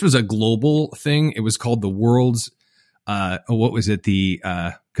a global thing. It was called the world's, what was it?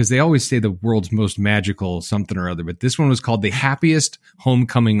 Because they always say the world's most magical something or other, but this one was called the happiest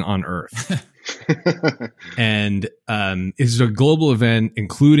homecoming on Earth. And it's a global event,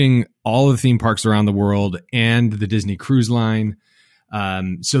 including all the theme parks around the world and the Disney Cruise Line.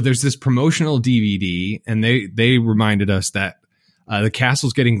 So there's this promotional DVD, and they reminded us that the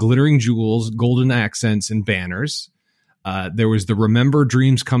castle's getting glittering jewels, golden accents, and banners. There was the Remember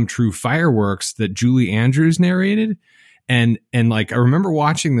Dreams Come True fireworks that Julie Andrews narrated. And like, I remember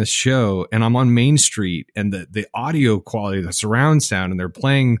watching this show, and I'm on Main Street, and the audio quality, the surround sound, and they're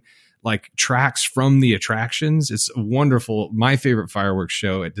playing like tracks from the attractions. It's wonderful. My favorite fireworks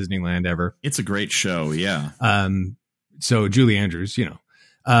show at Disneyland ever. It's a great show. Yeah. So Julie Andrews,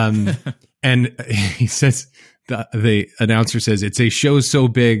 and he says, the announcer says, it's a show so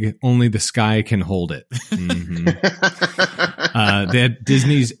big, only the sky can hold it. Mm-hmm. They had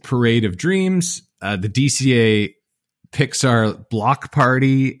Disney's Parade of Dreams, the DCA Pixar Block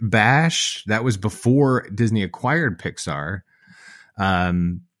Party Bash. That was before Disney acquired Pixar.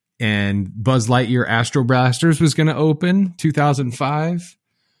 And Buzz Lightyear Astro Blasters was going to open 2005.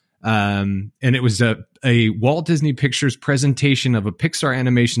 And it was a Walt Disney Pictures presentation of a Pixar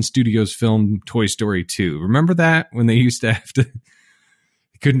Animation Studios film, Toy Story 2. Remember that, when they used to have to,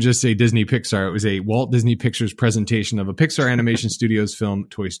 couldn't just say Disney Pixar. It was a Walt Disney Pictures presentation of a Pixar Animation Studios film,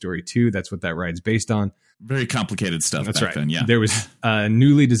 Toy Story 2. That's what that ride's based on. Very complicated stuff. That's back right. Then, yeah. There was a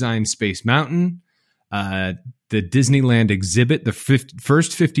newly designed Space Mountain, the Disneyland exhibit, the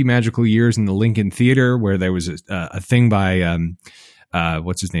first 50 magical years in the Lincoln Theater, where there was a thing by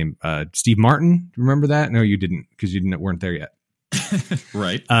what's his name, Steve Martin. Remember that? No, you didn't, because you weren't there yet.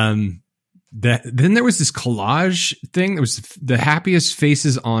 Right. Then there was this collage thing. It was the happiest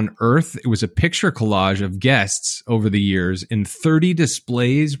faces on Earth. It was a picture collage of guests over the years in 30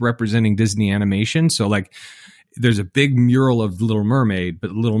 displays representing Disney animation. So like, there's a big mural of Little Mermaid,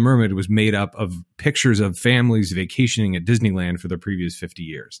 but Little Mermaid was made up of pictures of families vacationing at Disneyland for the previous 50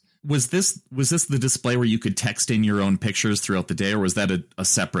 years. Was this the display where you could text in your own pictures throughout the day, or was that a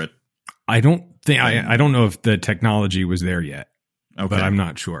separate? I don't know if the technology was there yet, Okay. But I'm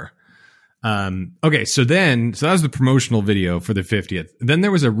not sure. Okay, so that was the promotional video for the 50th. Then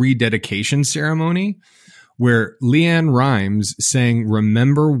there was a rededication ceremony where Leanne Rimes sang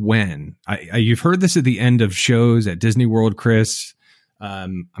 "Remember When." You've heard this at the end of shows at Disney World, Chris.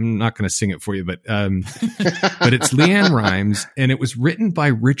 I'm not going to sing it for you, but it's Leanne Rimes, and it was written by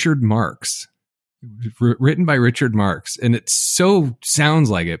Richard Marx. And it so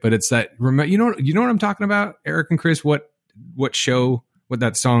sounds like it, but it's that. You know what I'm talking about, Eric and Chris. What show? What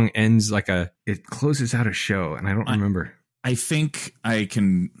that song ends like it closes out a show, and I don't remember. I think I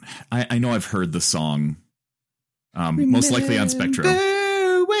can. I know I've heard the song. Most likely on Spectrum.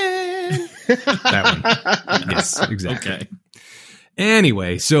 That one. Yes, exactly. Okay.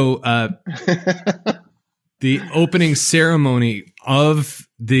 Anyway, so the opening ceremony of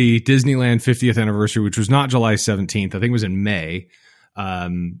the Disneyland 50th anniversary, which was not July 17th, I think it was in May.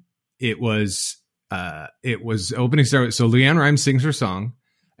 It was opening ceremony. So Leanne Rimes sings her song,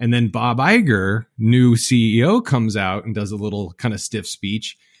 and then Bob Iger, new CEO, comes out and does a little kind of stiff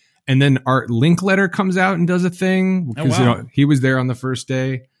speech. And then Art Linkletter comes out and does a thing because he was there on the first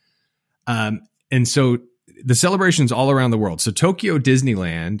day. And so the celebrations all around the world. So Tokyo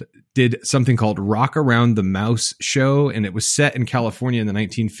Disneyland did something called Rock Around the Mouse Show, and it was set in California in the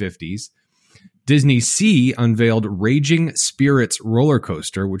 1950s. Disney Sea unveiled Raging Spirits roller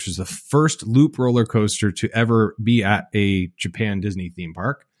coaster, which was the first loop roller coaster to ever be at a Japan Disney theme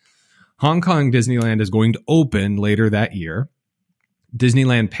park. Hong Kong Disneyland is going to open later that year.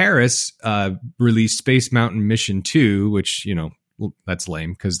 Disneyland Paris released Space Mountain Mission 2, which, that's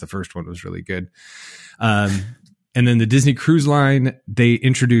lame because the first one was really good. And then the Disney Cruise Line, they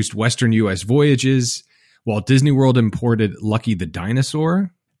introduced Western U.S. voyages, while Disney World imported Lucky the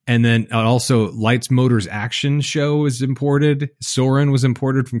Dinosaur. And then also Lights Motors Action Show was imported. Soarin' was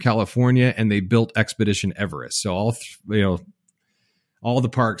imported from California, and they built Expedition Everest. So all the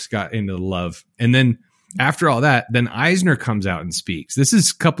parks got into love. And then after all that, then Eisner comes out and speaks. This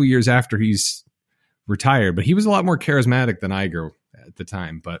is a couple years after he's retired, but he was a lot more charismatic than Iger at the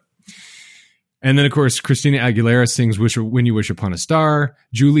time. And then, of course, Christina Aguilera sings When You Wish Upon a Star.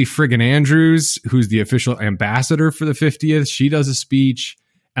 Julie Friggin Andrews, who's the official ambassador for the 50th, she does a speech.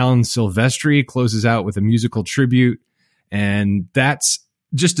 Alan Silvestri closes out with a musical tribute. And that's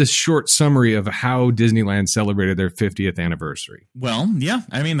just a short summary of how Disneyland celebrated their 50th anniversary. Well, yeah,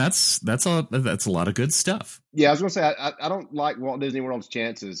 I mean, that's a lot of good stuff. Yeah, I was going to say, I don't like Walt Disney World's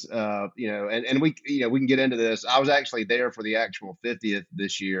chances, and we can get into this. I was actually there for the actual 50th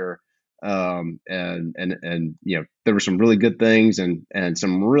this year. And there were some really good things and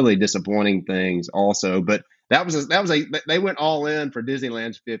some really disappointing things also, but they went all in for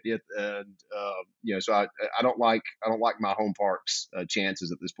Disneyland's 50th. And, so I don't like my home park's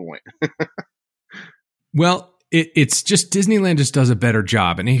chances at this point. Well, it's just Disneyland just does a better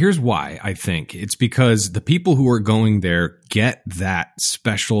job. And here's why. I think it's because the people who are going there get that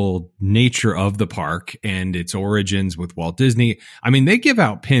special nature of the park and its origins with Walt Disney. I mean, they give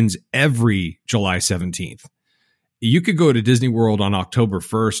out pins every July 17th. You could go to Disney World on October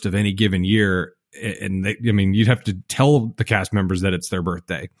 1st of any given year, and you'd have to tell the cast members that it's their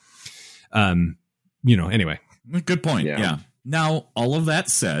birthday. Anyway. Good point. Yeah. Now, all of that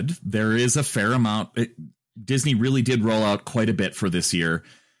said, there is a fair amount. Disney really did roll out quite a bit for this year.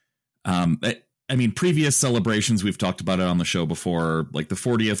 Previous celebrations, we've talked about it on the show before, like the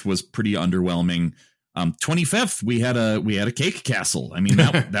 40th was pretty underwhelming. 25th, we had a cake castle. I mean,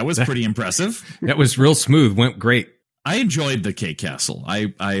 that was pretty impressive. That was real smooth. Went great. I enjoyed the cake castle.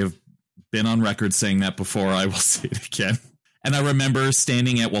 I have been on record saying that before. I will say it again. And I remember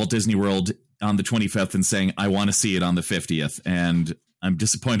standing at Walt Disney World on the 25th and saying, I want to see it on the 50th. And I'm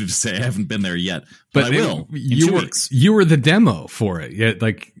disappointed to say I haven't been there yet, but I will. You were the demo for it. Yeah,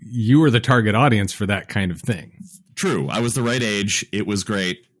 like you were the target audience for that kind of thing. True. I was the right age. It was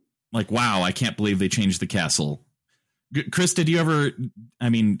great. Like, wow, I can't believe they changed the castle. Chris, did you ever? I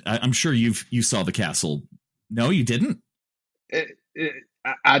mean, I'm sure you saw the castle. No, you didn't.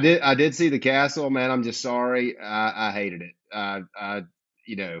 I did see the castle, man. I'm just sorry. I hated it. I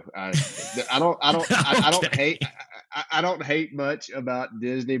don't hate much about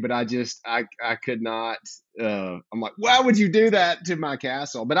Disney, but I could not. I'm like, why would you do that to my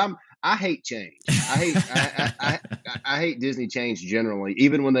castle? But I hate change. I hate Disney change generally.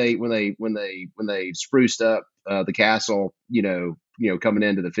 Even when they spruced up the castle, coming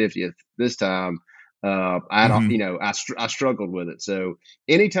into the 50th this time. I struggled with it. So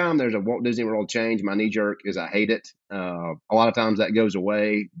anytime there's a Walt Disney World change, my knee jerk is I hate it. A lot of times that goes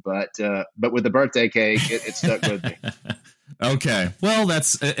away, but with the birthday cake, it stuck with me. Okay. Well,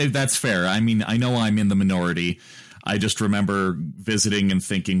 that's fair. I mean, I know I'm in the minority. I just remember visiting and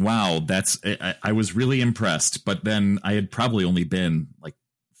thinking, wow, I was really impressed. But then I had probably only been like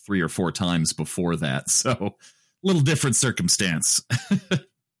 3 or 4 times before that. So a little different circumstance.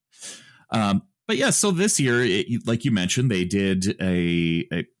 But yeah, so this year, like you mentioned, they did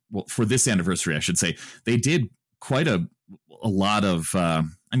for this anniversary, I should say, they did quite a lot of,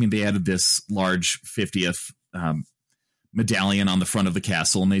 they added this large 50th medallion on the front of the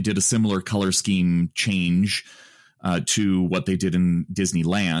castle, and they did a similar color scheme change to what they did in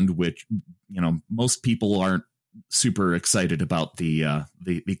Disneyland, which, most people aren't super excited about the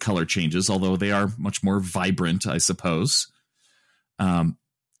color changes, although they are much more vibrant, I suppose.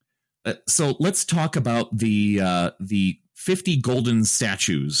 So let's talk about the 50 golden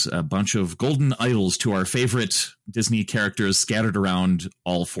statues, a bunch of golden idols to our favorite Disney characters scattered around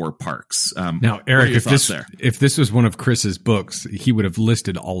all 4 parks. Now, Eric, if this was one of Chris's books, he would have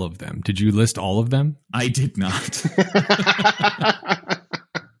listed all of them. Did you list all of them? I did not.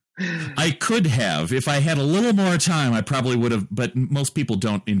 I could have. If I had a little more time, I probably would have. But most people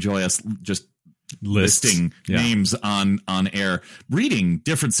don't enjoy us just listing names on air. Reading,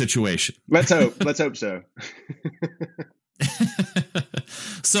 different situation. Let's hope so.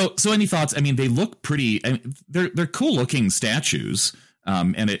 So any thoughts? I mean, they look pretty. I mean, they're cool looking statues.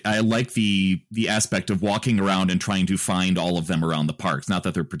 And I like the aspect of walking around and trying to find all of them around the parks. Not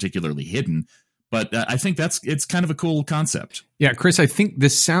that they're particularly hidden, but I think it's kind of a cool concept. Yeah, Chris, I think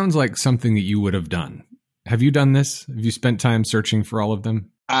this sounds like something that you would have done. Have you done this? Have you spent time searching for all of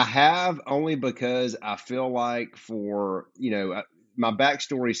them? I have, only because I feel like my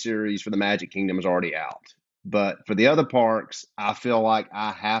backstory series for the Magic Kingdom is already out. But for the other parks, I feel like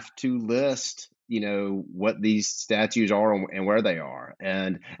I have to list, what these statues are and where they are.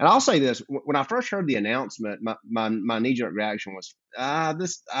 And I'll say this, when I first heard the announcement, my knee-jerk reaction was,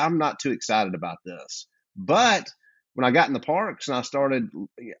 I'm not too excited about this. But when I got in the parks and I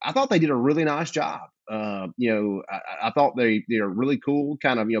thought they did a really nice job. I thought they're really cool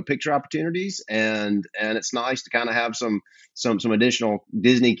kind of, picture opportunities, and it's nice to kind of have some additional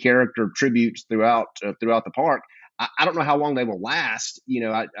Disney character tributes throughout the park. I don't know how long they will last.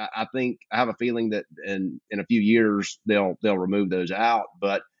 I think I have a feeling that in a few years they'll remove those out,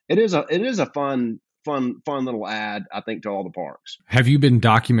 but it is a fun little add, I think, to all the parks. Have you been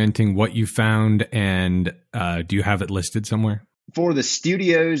documenting what you found, and do you have it listed somewhere? For the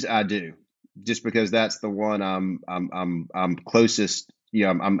studios, I do, just because that's the one I'm closest.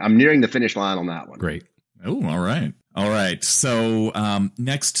 I'm nearing the finish line on that one. Great. Oh, all right. So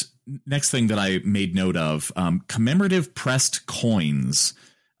next thing that I made note of, commemorative pressed coins.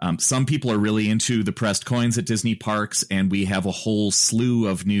 Some people are really into the pressed coins at Disney parks, and we have a whole slew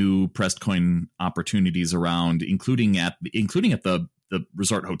of new pressed coin opportunities around, including at the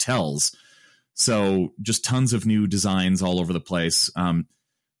resort hotels. So just tons of new designs all over the place.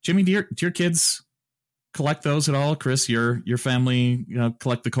 Jimmy, do your kids collect those at all? Chris, your family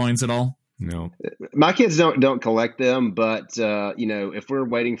collect the coins at all? No, my kids don't collect them, but if we're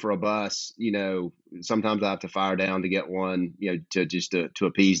waiting for a bus, sometimes I have to fire down to get one, to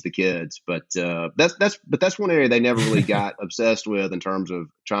appease the kids. But that's one area they never really got obsessed with in terms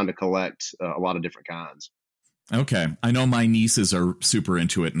of trying to collect a lot of different kinds. Okay, I know my nieces are super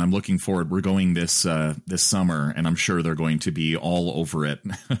into it, and I'm looking forward. We're going this summer, and I'm sure they're going to be all over it.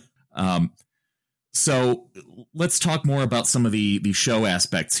 So let's talk more about some of the show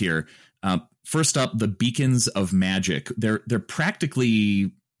aspects here. First up, the Beacons of Magic. They're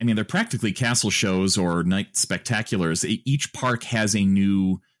practically castle shows or night spectaculars. Each park has a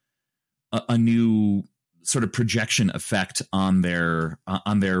new sort of projection effect on their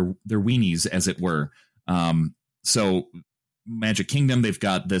weenies, as it were. So Magic Kingdom, they've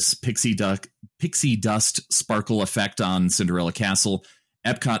got this pixie dust sparkle effect on Cinderella Castle.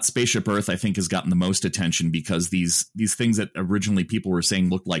 Epcot Spaceship Earth, I think, has gotten the most attention because these things that originally people were saying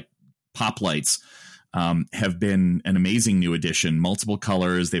looked like pop lights have been an amazing new addition. Multiple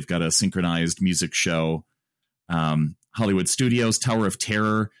colors. They've got a synchronized music show. Hollywood Studios, Tower of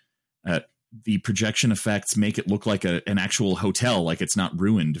Terror. The projection effects make it look like an actual hotel, like it's not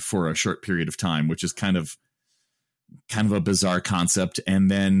ruined for a short period of time, which is kind of a bizarre concept.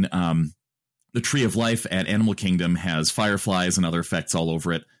 And then the Tree of Life at Animal Kingdom has fireflies and other effects all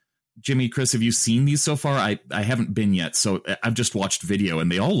over it. Jimmy, Chris, have you seen these so far? I haven't been yet, so I've just watched video,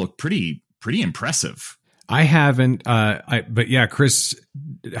 and they all look pretty impressive. I haven't, but yeah, Chris,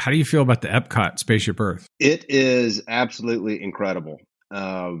 how do you feel about the Epcot Spaceship Earth? It is absolutely incredible.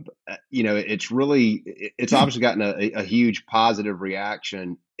 It's obviously gotten a huge positive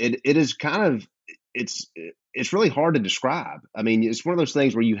reaction. It is kind of, it's really hard to describe. I mean, it's one of those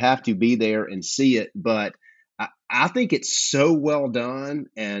things where you have to be there and see it, but I think it's so well done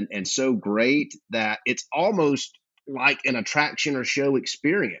and so great that it's almost like an attraction or show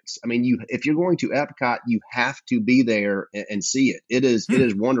experience. I mean, if you're going to Epcot, you have to be there and see it. It is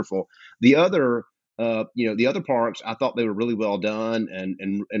wonderful. The other parks, I thought they were really well done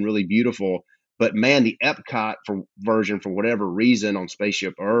and really beautiful. But man, the Epcot version, for whatever reason, on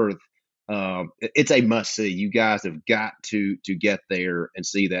Spaceship Earth, it's a must see. You guys have got to get there and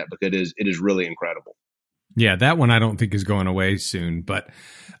see that, because it is really incredible. Yeah, that one I don't think is going away soon. But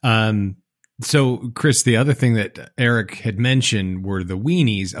so, Chris, the other thing that Eric had mentioned were the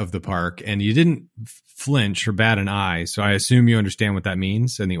weenies of the park, and you didn't flinch or bat an eye. So I assume you understand what that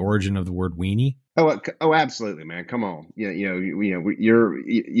means and the origin of the word weenie. Oh, absolutely, man. Come on.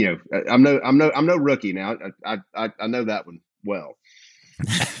 I'm no rookie now. I know that one well.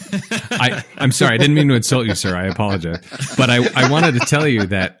 I'm sorry. I didn't mean to insult you, sir. I apologize. But I wanted to tell you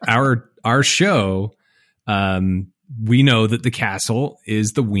that our show, we know that the castle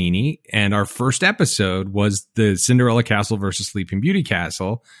is the weenie, and our first episode was the Cinderella Castle versus Sleeping Beauty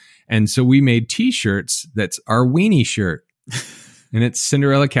Castle. And so we made t-shirts that's our weenie shirt. And it's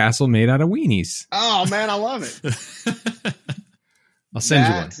Cinderella Castle made out of weenies. Oh, man, I love it. I'll send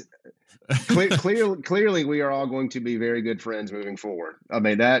you one. Clearly, we are all going to be very good friends moving forward. I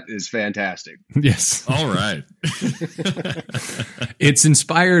mean, that is fantastic. Yes. All right. It's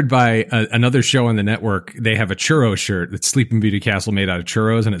inspired by another show on the network. They have a churro shirt that's Sleeping Beauty Castle made out of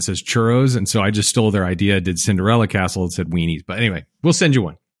churros, and it says churros. And so I just stole their idea, did Cinderella Castle, and said weenies. But anyway, we'll send you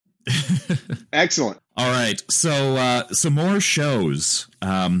one. Excellent. All right. So some more shows.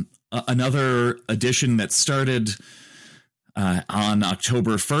 Another edition that started on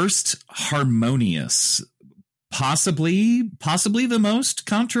October 1st, Harmonious, possibly the most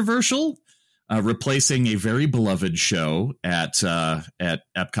controversial, replacing a very beloved show at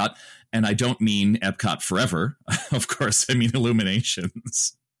Epcot. And I don't mean Epcot Forever. Of course, I mean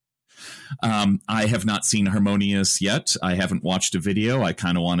Illuminations. I have not seen Harmonious yet. I haven't watched a video. I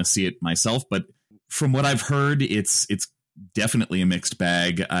kind of want to see it myself, but from what I've heard, it's definitely a mixed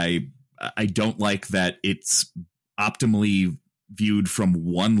bag. I don't like that it's optimally viewed from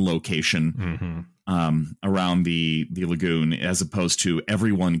one location around the lagoon, as opposed to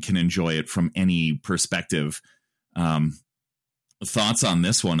everyone can enjoy it from any perspective. Thoughts on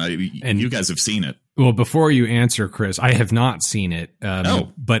this one? And you guys have seen it. Well, before you answer, Chris, I have not seen it.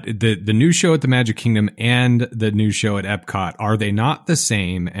 But the new show at the Magic Kingdom and the new show at Epcot, are they not the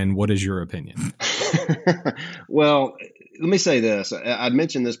same? And what is your opinion? Well, let me say this. I'd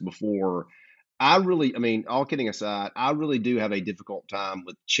mentioned this before. All kidding aside, I really do have a difficult time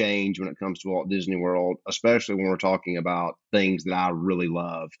with change when it comes to Walt Disney World, especially when we're talking about things that I really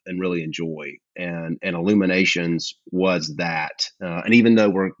love and really enjoy. And Illuminations was that. And even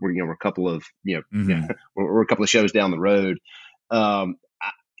though we're a couple of we're a couple of shows down the road,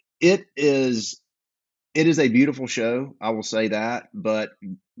 it is a beautiful show. I will say that. But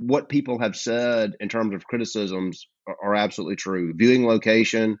what people have said in terms of criticisms are absolutely true. Viewing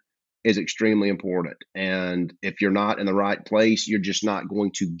location is extremely important. And if you're not in the right place, you're just not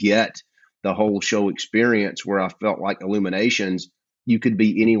going to get the whole show experience, where I felt like Illuminations, you could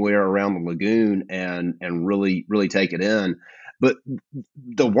be anywhere around the lagoon and really, really take it in. But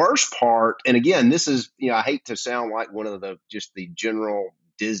the worst part, and again, this is, I hate to sound like one of the general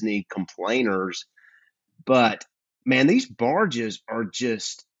Disney complainers, but man, these barges are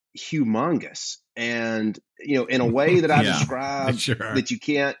just humongous. And in a way that I described, sure, that you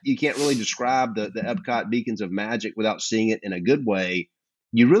can't really describe the Epcot Beacons of Magic without seeing it in a good way.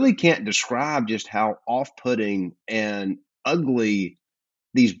 You really can't describe just how off-putting and ugly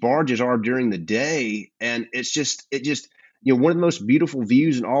these barges are during the day. And it just one of the most beautiful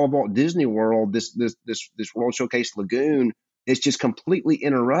views in all of Walt Disney World, this World Showcase Lagoon, is just completely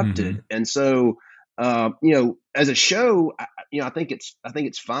interrupted. And so as a show, I think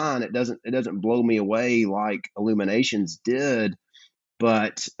it's fine. It doesn't blow me away like Illuminations did.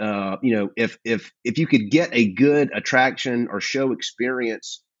 But if you could get a good attraction or show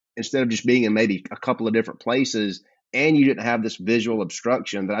experience instead of just being in maybe a couple of different places, and you didn't have this visual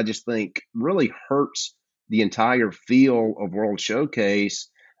obstruction that I just think really hurts the entire feel of World Showcase,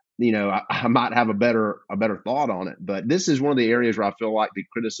 I might have a better thought on it. But this is one of the areas where I feel like the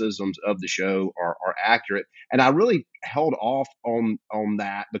criticisms of the show are accurate. And I really held off on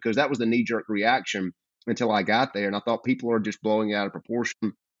that because that was the knee-jerk reaction until I got there. And I thought people are just blowing it out of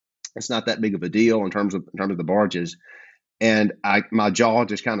proportion. It's not that big of a deal in terms of the barges. And my jaw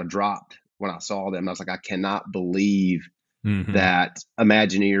just kind of dropped when I saw them. I was like, I cannot believe that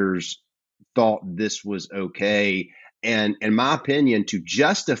Imagineers thought this was okay. And in my opinion, to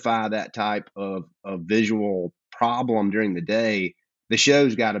justify that type of visual problem during the day, the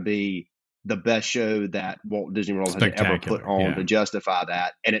show's got to be the best show that Walt Disney World has ever put on to justify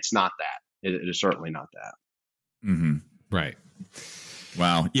that. And it's not that. It is certainly not that. Right.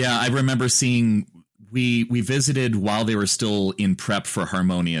 Wow. Yeah, I remember seeing, we visited while they were still in prep for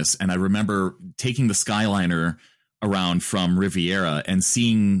Harmonious. And I remember taking the Skyliner around from Riviera and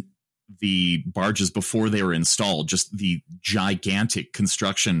seeing the barges before they were installed, just the gigantic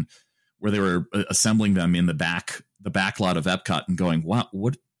construction where they were assembling them in the back lot of Epcot, and going, wow,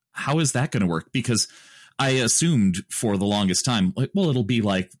 how is that going to work? Because I assumed for the longest time, like, well, it'll be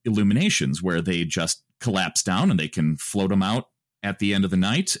like Illuminations where they just collapse down and they can float them out at the end of the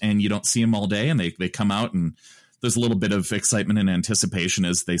night and you don't see them all day, and they come out, and there's a little bit of excitement and anticipation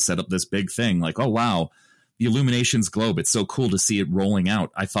as they set up this big thing, like, oh, wow, the Illuminations globe, it's so cool to see it rolling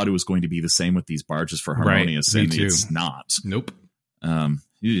out. I thought it was going to be the same with these barges for Harmonious, and it's not. Nope.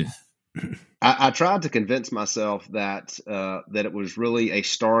 Yeah. I tried to convince myself that that it was really a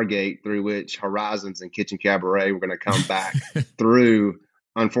Stargate through which Horizons and Kitchen Cabaret were going to come back through.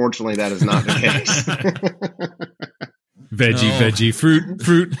 Unfortunately, that is not the case. Veggie, veggie, fruit,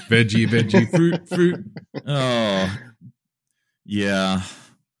 fruit, veggie, veggie, fruit, fruit. Oh, yeah.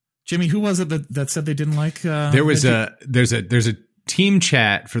 Jimmy, who was it that said they didn't like? There's a team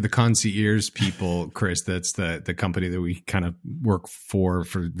chat for the concierge people, Chris. That's the company that we kind of work for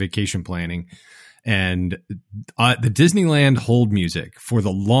vacation planning. And the Disneyland hold music for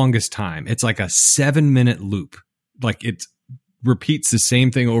the longest time, it's like a 7-minute loop. Like it repeats the same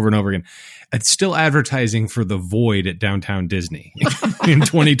thing over and over again. It's still advertising for the void at Downtown Disney in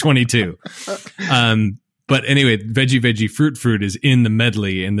 2022. But anyway, veggie, veggie, fruit, fruit is in the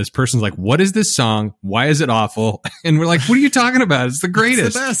medley. And this person's like, what is this song? Why is it awful? And we're like, what are you talking about? It's the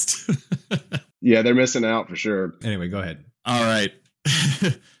greatest. It's the best. Yeah, they're missing out for sure. Anyway, go ahead. All right.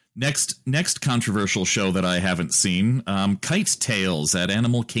 Next controversial show that I haven't seen, Kite Tales at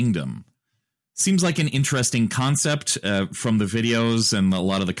Animal Kingdom. Seems like an interesting concept from the videos and a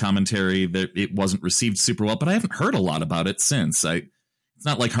lot of the commentary that it wasn't received super well, but I haven't heard a lot about it since. It's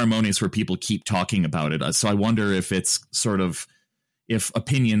not like Harmonious where people keep talking about it. So I wonder if it's sort of, if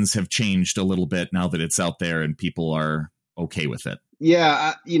opinions have changed a little bit now that it's out there and people are okay with it.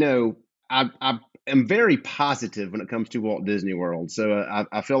 Yeah, I am very positive when it comes to Walt Disney World. So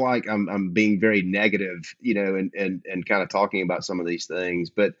I feel like I'm being very negative, and kind of talking about some of these things.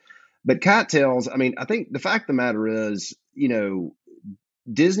 But Kite Tales, I mean, I think the fact of the matter is,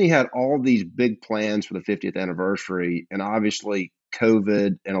 Disney had all these big plans for the 50th anniversary, and obviously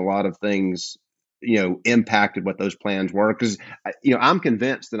COVID and a lot of things, impacted what those plans were. Because, I'm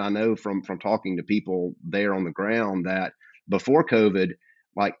convinced, and I know from talking to people there on the ground, that before COVID,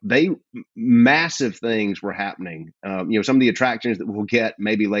 like massive things were happening. Some of the attractions that we'll get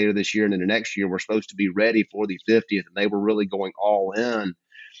maybe later this year and into next year were supposed to be ready for the 50th, and they were really going all in.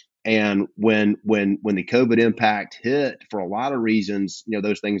 And when the COVID impact hit, for a lot of reasons,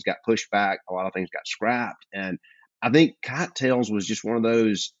 those things got pushed back. A lot of things got scrapped. And I think Kite Tales was just one of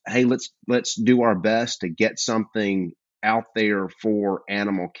those, hey, let's do our best to get something out there for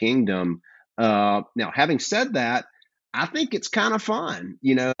Animal Kingdom. Now, having said that, I think it's kind of fun.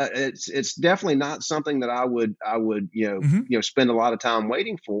 It's definitely not something that I would spend a lot of time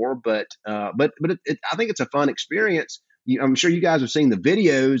waiting for. But I think it's a fun experience. I'm sure you guys have seen the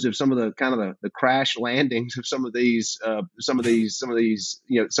videos of some of the kind of the crash landings of some of these kites.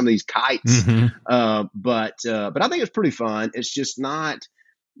 Mm-hmm. But I think it's pretty fun. It's just not,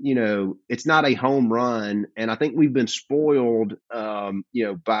 it's not a home run. And I think we've been spoiled,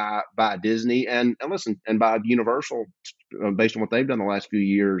 by Disney and listen, and by Universal, based on what they've done the last few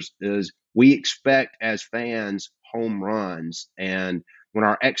years. Is we expect as fans home runs, and when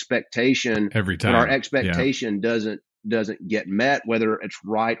our expectation doesn't get met, whether it's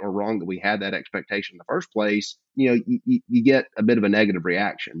right or wrong that we had that expectation in the first place, you get a bit of a negative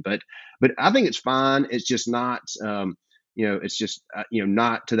reaction. But I think it's fine. It's just not, not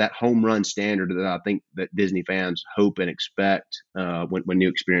to that home run standard that I think that Disney fans hope and expect when new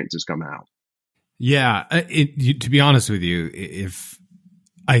experiences come out. Yeah, to be honest with you,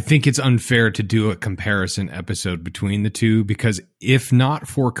 I think it's unfair to do a comparison episode between the two, because if not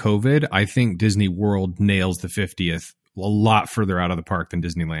for COVID, I think Disney World nails the 50th a lot further out of the park than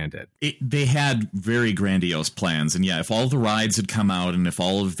Disneyland did. They had very grandiose plans. And yeah, if all the rides had come out and if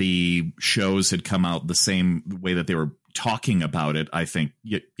all of the shows had come out the same way that they were talking about it, I think,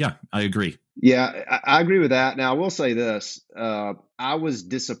 yeah, I agree. Yeah, I agree with that. Now, I will say this. I was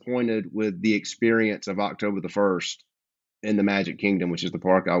disappointed with the experience of October the 1st in the Magic Kingdom, which is the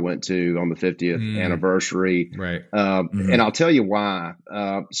park I went to on the 50th anniversary. Right. And I'll tell you why.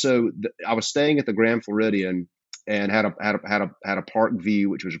 I was staying at the Grand Floridian and had a park view,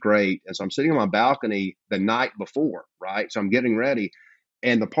 which was great. And so I'm sitting on my balcony the night before, right? So I'm getting ready,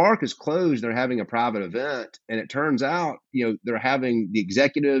 and the park is closed. They're having a private event, and it turns out, they're having the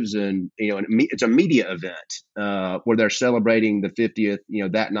executives and it's a media event where they're celebrating the 50th,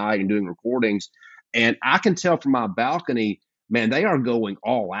 that night and doing recordings. And I can tell from my balcony, man, they are going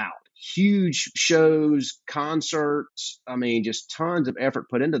all out. Huge shows, concerts. I mean, just tons of effort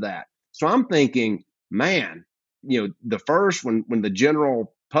put into that. So I'm thinking, man, the first, when the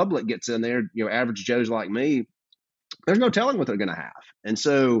general public gets in there, average Joes like me, there's no telling what they're going to have. And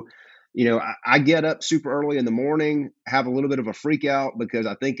so, I get up super early in the morning, have a little bit of a freak out because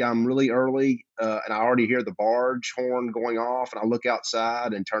I think I'm really early, and I already hear the barge horn going off, and I look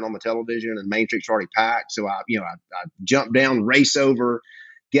outside and turn on the television, and Main Street's already packed. So I jump down, race over,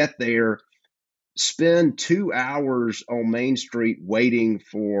 get there. spend 2 hours on Main Street waiting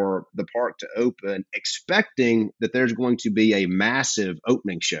for the park to open, expecting that there's going to be a massive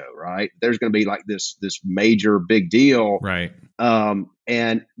opening show, right? There's going to be like this major big deal. Right.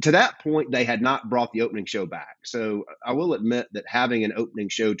 And to that point, they had not brought the opening show back. So I will admit that having an opening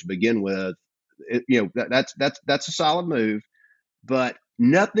show to begin with, that's a solid move, but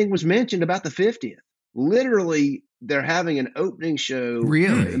nothing was mentioned about the 50th. Literally, they're having an opening show.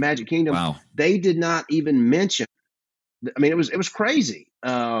 Really? In Magic Kingdom. Wow. They did not even mention. I mean, it was crazy.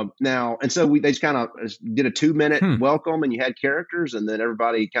 Now, and so they just kind of did a 2-minute welcome, and you had characters, and then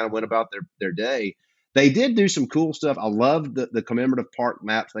everybody kind of went about their day. They did do some cool stuff. I loved the commemorative park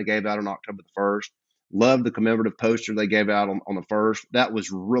maps they gave out on October the 1st. Loved the commemorative poster they gave out on the 1st. That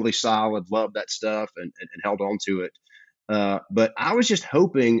was really solid. Loved that stuff and held on to it. But I was just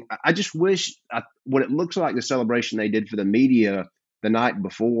hoping, I just wish what it looks like the celebration they did for the media the night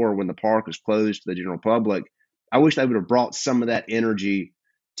before when the park was closed to the general public, I wish they would have brought some of that energy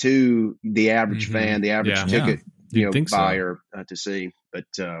to the average fan, the average ticket buyer to see. But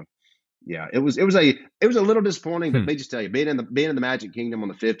yeah, it was a little disappointing. But let me just tell you, being in the Magic Kingdom on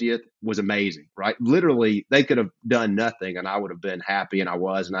the 50th was amazing, right? Literally, they could have done nothing, and I would have been happy, and I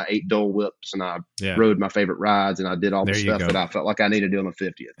was, and I ate Dole Whips, and I rode my favorite rides, and I did all the stuff that I felt like I needed to do on the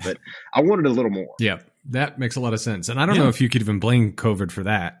 50th. But I wanted a little more. Yeah, that makes a lot of sense, and I don't know if you could even blame COVID for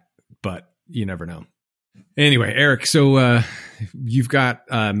that, but you never know. Anyway, Eric, so you've got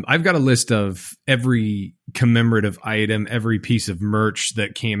I've got a list of every commemorative item, every piece of merch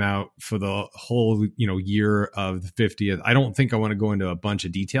that came out for the whole year of the 50th. I don't think I want to go into a bunch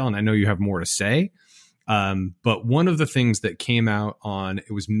of detail, and I know you have more to say. But one of the things that came out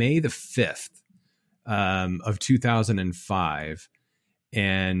it was May the 5th of 2005,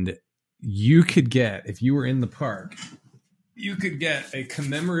 and you could get, if you were in the park, you could get a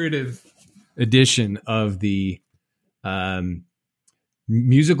commemorative edition of the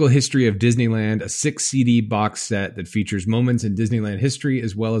Musical History of Disneyland, a 6 CD box set that features moments in Disneyland history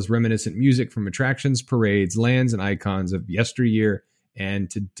as well as reminiscent music from attractions, parades, lands, and icons of yesteryear and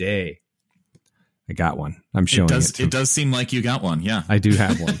today. I got one. I'm showing it. It does seem like you got one. Yeah, I do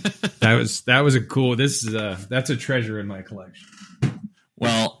have one. That was a cool. That's a treasure in my collection.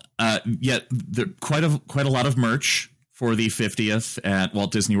 Well, quite a lot of merch for the 50th at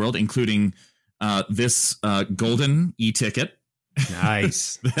Walt Disney World, including this golden e-ticket.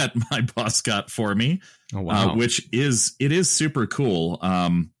 Nice. That my boss got for me. Oh, wow. Which is super cool.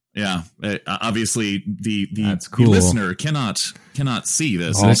 Obviously the cool. listener cannot see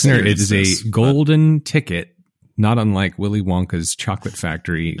this. Listener, it is a golden ticket, not unlike Willy Wonka's Chocolate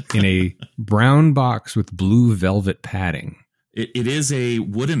Factory, in a brown box with blue velvet padding. It is a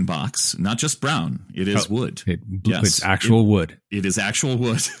wooden box, not just brown. It is wood. It's actual wood. It is actual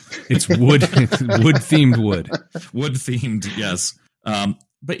wood. It's wood. Wood-themed wood. Wood-themed, yes.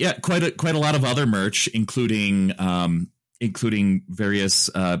 But yeah, quite a lot of other merch, including various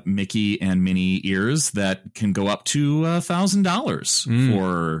Mickey and Minnie ears that can go up to $1,000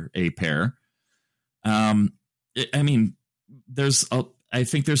 for a pair. I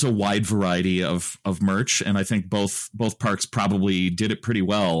think there's a wide variety of merch, and I think both parks probably did it pretty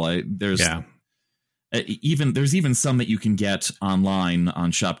well. There's even some that you can get online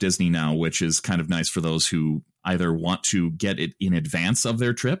on Shop Disney now, which is kind of nice for those who either want to get it in advance of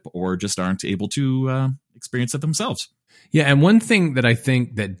their trip or just aren't able to experience it themselves. Yeah, and one thing that I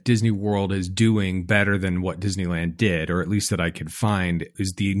think that Disney World is doing better than what Disneyland did, or at least that I could find,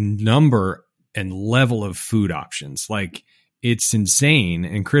 is the number and level of food options. Like, it's insane.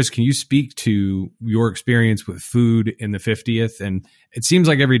 And Chris, can you speak to your experience with food in the 50th? And it seems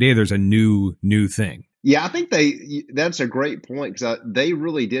like every day there's a new thing. Yeah, I think that's a great point, because they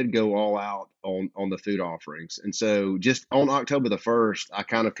really did go all out on the food offerings. And so just on October the 1st, I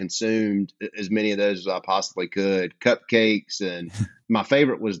kind of consumed as many of those as I possibly could. Cupcakes, and my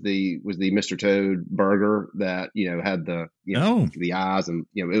favorite was the Mr. Toad burger that, had the eyes, and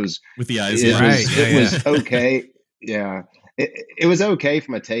it was with the eyes. It was okay. Yeah. It was okay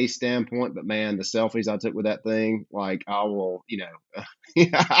from a taste standpoint, but man, the selfies I took with that thing, like, I will,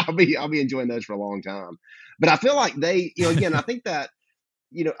 I'll be enjoying those for a long time. But I feel like they, again, I think that,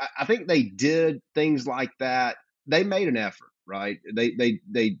 I think they did things like that. They made an effort, right? They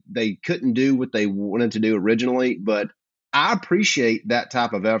couldn't do what they wanted to do originally, but I appreciate that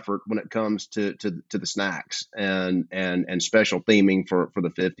type of effort when it comes to the snacks and special theming for the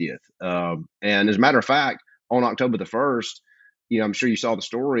 50th. And as a matter of fact, on October the 1st, I'm sure you saw the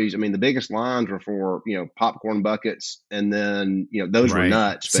stories. I mean, the biggest lines were for, popcorn buckets, and then, those were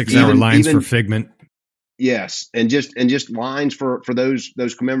nuts. 6 hour lines for Figment. Yes, and just lines for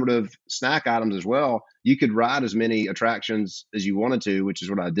those commemorative snack items as well. You could ride as many attractions as you wanted to, which is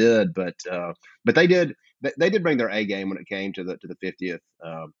what I did. But they did bring their A game when it came to the 50th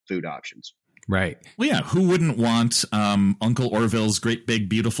food options. Right. Well, yeah. Who wouldn't want Uncle Orville's Great Big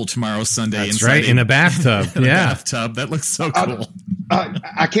Beautiful Tomorrow Sundae? That's right, in a bathtub. In a yeah, bathtub. That looks so cool.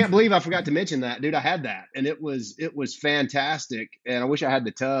 I can't believe I forgot to mention that, dude. I had that, and it was fantastic. And I wish I had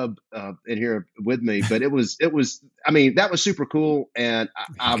the tub in here with me, but it was. I mean, that was super cool, and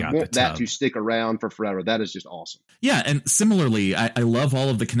I want that to stick around for forever. That is just awesome. Yeah, and similarly, I love all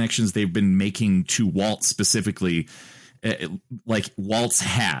of the connections they've been making to Walt specifically. Like Walt's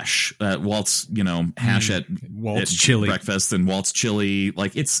hash, Walt's hash at Walt's chili breakfast and Walt's chili.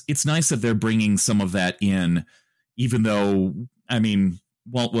 Like it's nice that they're bringing some of that in, even though I mean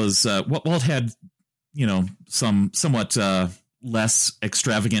Walt had some somewhat less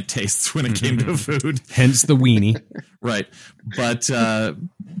extravagant tastes when it came to food, hence the weenie, right? But yeah,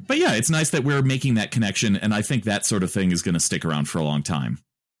 it's nice that we're making that connection, and I think that sort of thing is going to stick around for a long time.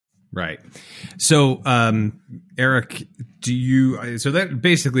 Right. So, Eric, so that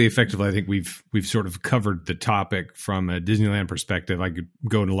basically effectively, I think we've sort of covered the topic from a Disneyland perspective. I could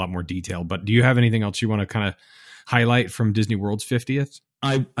go into a lot more detail, but do you have anything else you want to kind of highlight from Disney World's 50th?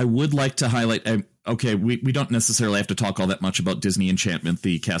 I would like to highlight, okay, we don't necessarily have to talk all that much about Disney Enchantment,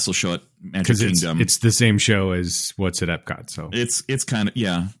 the castle show at Magic Kingdom. It's the same show as what's at Epcot, so it's kind of,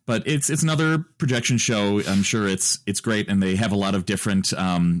 yeah, but it's another projection show. I'm sure it's great, and they have a lot of different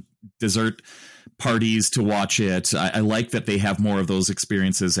dessert parties to watch it. I like that they have more of those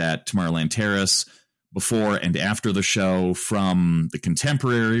experiences at Tomorrowland Terrace before and after the show, from the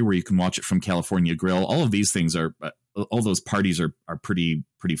Contemporary, where you can watch it from California Grill. All of these things all those parties are pretty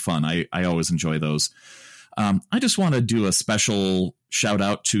fun. I always enjoy those. I just want to do a special shout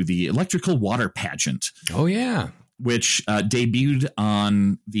out to the Electrical Water Pageant. Oh yeah. Which debuted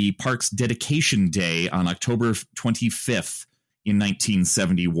on the park's dedication day on October 25th in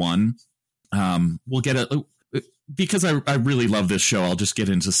 1971. We'll get because I really love this show. I'll just get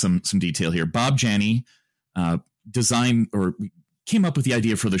into some detail here. Bob Janney designed or came up with the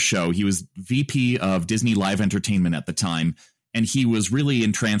idea for the show. He was VP of Disney Live Entertainment at the time, and he was really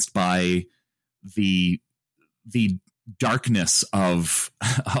entranced by the darkness of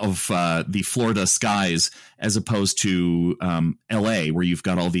the Florida skies, as opposed to LA, where you've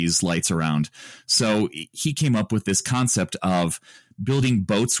got all these lights around. So he came up with this concept of building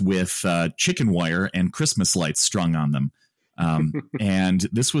boats with chicken wire and Christmas lights strung on them. And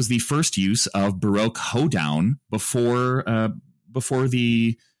this was the first use of Baroque hoedown before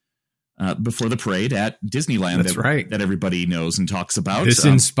the parade at Disneyland. That's right. That everybody knows and talks about. This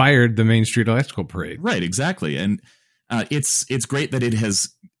inspired the Main Street Electrical Parade. Right, exactly. And it's great that it has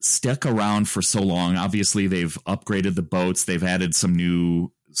stuck around for so long. Obviously, they've upgraded the boats. They've added some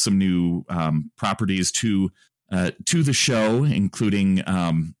new properties to the show, including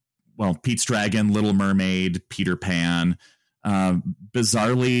Pete's Dragon, Little Mermaid, Peter Pan.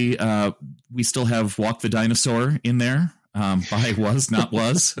 Bizarrely, we still have Walk the Dinosaur in there. By Was Not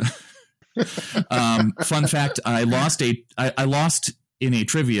Was. Fun fact: I lost in a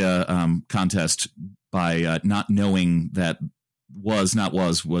trivia contest by not knowing that Was Not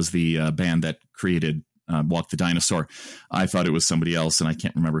Was the band that created Walk the Dinosaur. I thought it was somebody else, and I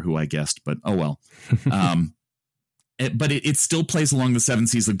can't remember who I guessed. But oh well. But it still plays along the Seven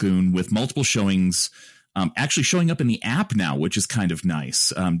Seas Lagoon with multiple showings. Actually showing up in the app now, which is kind of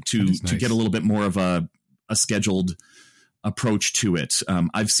nice to get a little bit more of a scheduled approach to it.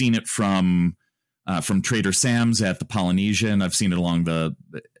 I've seen it from Trader Sam's at the Polynesian. I've seen it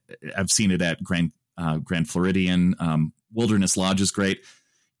I've seen it at Grand Floridian. Wilderness Lodge is great.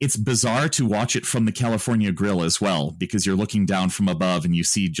 It's bizarre to watch it from the California Grill as well, because you're looking down from above and you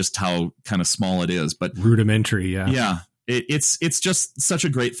see just how kind of small it is. But rudimentary, yeah. Yeah. It's just such a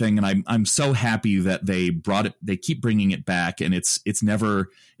great thing, and I'm so happy that they brought it. They keep bringing it back, and it's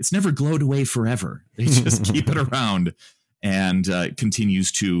never glowed away forever. They just keep it around, and it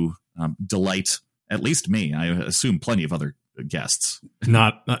continues to delight at least me. I assume plenty of other guests.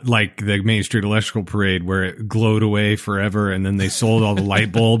 Not like the Main Street Electrical Parade, where it glowed away forever, and then they sold all the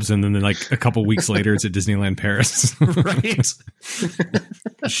light bulbs, and then like a couple weeks later, it's at Disneyland Paris. Right.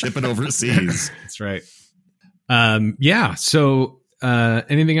 Ship it overseas. That's right. Yeah. So,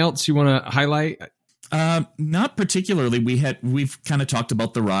 anything else you want to highlight? Not particularly. We've kind of talked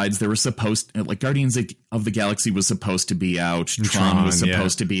about the rides. They were like Guardians of the Galaxy was supposed to be out. Tron was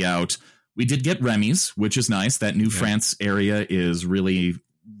supposed to be out. We did get Remy's, which is nice. That New France area is really,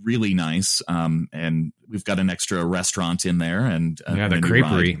 really nice. And we've got an extra restaurant in there, and the a new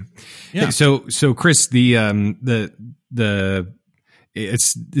creperie. ride. Yeah. So Chris, the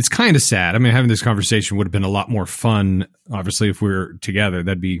it's kind of sad. I mean, having this conversation would have been a lot more fun. Obviously, if we were together,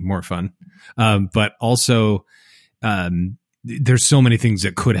 that'd be more fun. But also, there's so many things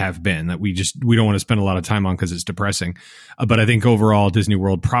that could have been that we don't want to spend a lot of time on because it's depressing. But I think overall, Disney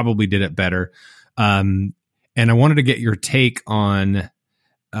World probably did it better. And I wanted to get your take on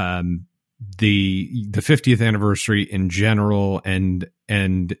the 50th anniversary in general, and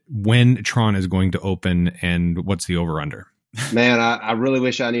when Tron is going to open, and what's the over under. Man, I really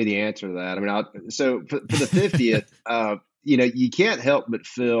wish I knew the answer to that. I mean, so for the 50th, you can't help but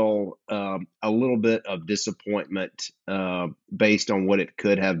feel a little bit of disappointment based on what it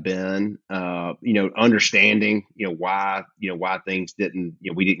could have been. Understanding why things didn't,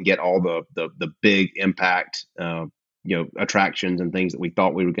 we didn't get all the big impact attractions and things that we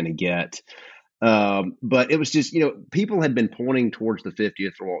thought we were going to get. But it was just, people had been pointing towards the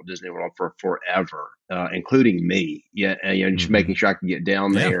 50th for Walt Disney World for forever, including me. Yeah. And, just making sure I could get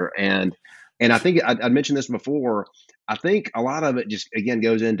down there. And I think I mentioned this before. I think a lot of it just, again,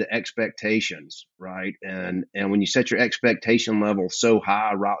 goes into expectations, right? And when you set your expectation level so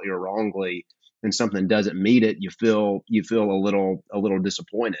high, rightly or wrongly, and something doesn't meet it, you feel a little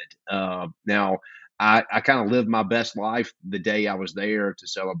disappointed. Now, I kind of lived my best life the day I was there to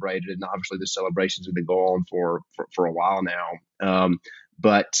celebrate it, and obviously the celebrations have been going on for a while now.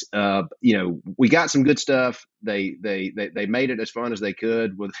 But we got some good stuff. They made it as fun as they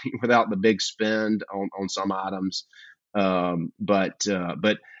could without the big spend on some items. But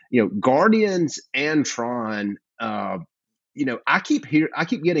Guardians and Tron, I keep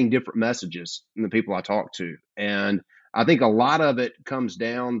getting different messages from the people I talk to, and I think a lot of it comes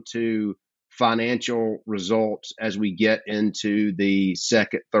down to financial results as we get into the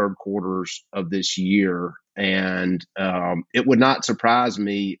second, third quarters of this year. And it would not surprise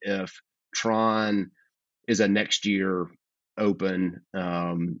me if Tron is a next year open,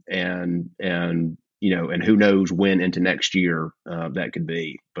 and who knows when into next year that could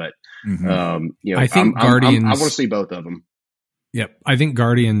be. But I think Guardians. I want to see both of them. Yep. I think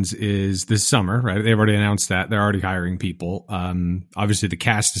Guardians is this summer, right? They've already announced that. They're already hiring people. Obviously the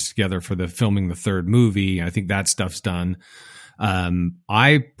cast is together for filming the third movie. I think that stuff's done.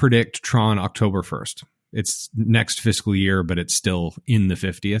 I predict Tron October 1st. It's next fiscal year, but it's still in the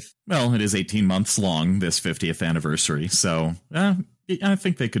 50th. Well, it is 18 months long, this 50th anniversary. So I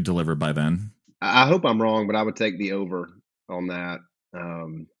think they could deliver by then. I hope I'm wrong, but I would take the over on that.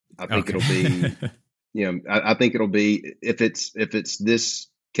 I think it'll be... I think it'll be, if it's this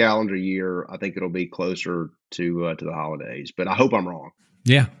calendar year, I think it'll be closer to the holidays, but I hope I'm wrong.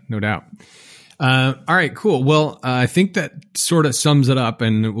 Yeah, no doubt. All right, cool. Well, I think that sort of sums it up,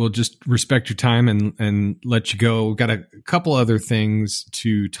 and we'll just respect your time and let you go. We've got a couple other things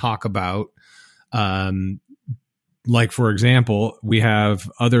to talk about. Like, for example, we have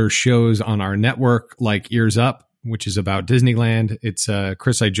other shows on our network like Ears Up, which is about Disneyland. It's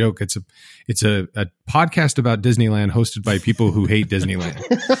Chris, I joke, it's a podcast about Disneyland hosted by people who hate Disneyland.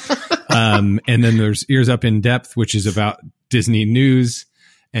 And then there's Ears Up in Depth, which is about Disney news.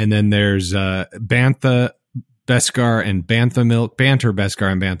 And then there's Bantha Beskar and Bantha Milk, Banter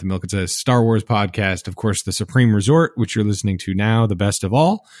Beskar and Bantha Milk. It's a Star Wars podcast. Of course, The Supreme Resort, which you're listening to now, the best of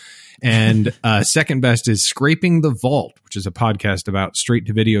all. And second best is Scraping the Vault, which is a podcast about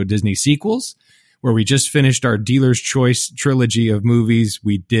straight-to-video Disney sequels, where we just finished our Dealer's Choice trilogy of movies.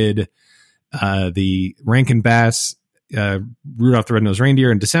 We did the Rankin Bass, Rudolph the Red-Nosed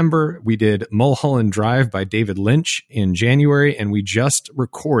Reindeer in December. We did Mulholland Drive by David Lynch in January, and we just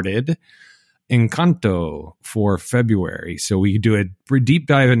recorded Encanto for February. So we do a deep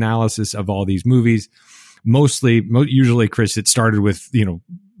dive analysis of all these movies. Usually, Chris, it started with,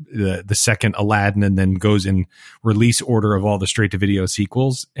 the second Aladdin, and then goes in release order of all the straight to video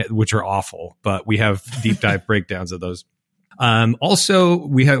sequels, which are awful, but we have deep dive breakdowns of those. Also,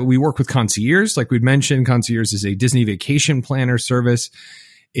 we work with Concierge. Like we'd mentioned, Concierge is a Disney vacation planner service.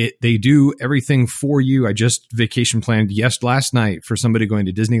 They do everything for you. I just vacation planned last night for somebody going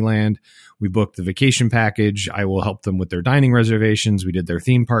to Disneyland. We booked the vacation package. I will help them with their dining reservations. We did their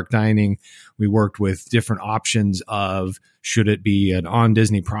theme park dining. We worked with different options of should it be an on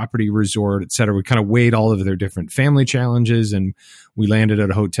Disney property resort, et cetera. We kind of weighed all of their different family challenges, and we landed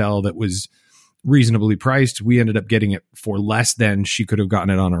at a hotel that was reasonably priced. We ended up getting it for less than she could have gotten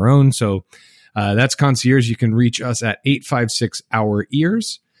it on her own. So that's Concierge. You can reach us at 856 Our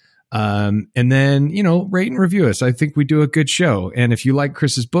Ears. And then, rate and review us. I think we do a good show. And if you like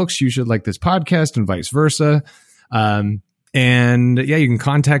Chris's books, you should like this podcast, and vice versa. And yeah, you can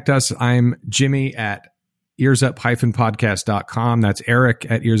contact us. I'm Jimmy at earsup-podcast.com. That's Eric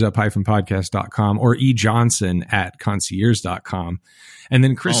at earsup-podcast.com, or ejohnson at concierge.com. And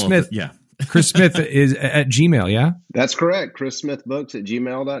then Chris Smith. Yeah. Chris Smith is at Gmail, yeah? That's correct.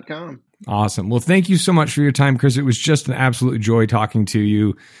 ChrisSmithBooks@gmail.com. Awesome. Well, thank you so much for your time, Chris. It was just an absolute joy talking to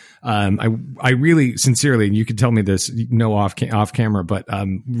you. I really sincerely, and you can tell me this off camera, but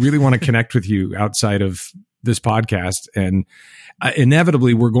really want to connect with you outside of this podcast. And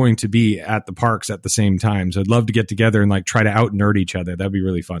inevitably we're going to be at the parks at the same time. So I'd love to get together and like try to out nerd each other. That'd be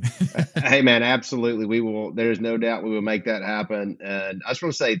really fun. Hey man, absolutely. We will, there's no doubt we will make that happen. And I just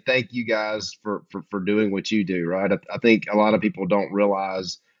want to say thank you guys for doing what you do, right? I think a lot of people don't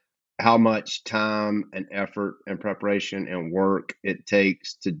realize how much time and effort and preparation and work it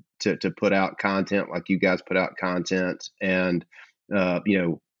takes to put out content like you guys put out content. And,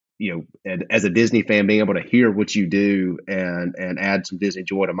 and as a Disney fan, being able to hear what you do and add some Disney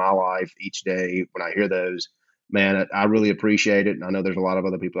joy to my life each day when I hear those, man, I really appreciate it. And I know there's a lot of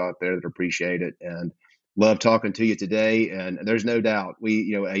other people out there that appreciate it, and love talking to you today. And there's no doubt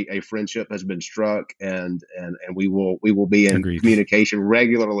a friendship has been struck, and we will be in communication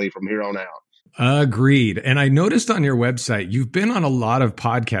regularly from here on out. Agreed. And I noticed on your website, you've been on a lot of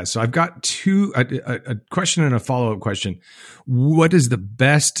podcasts. So I've got a question and a follow-up question. What is the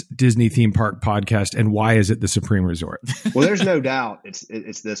best Disney theme park podcast, and why is it the Supreme Resort? Well, there's no doubt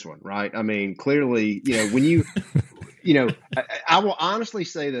it's this one, right? I mean, clearly, when you, I will honestly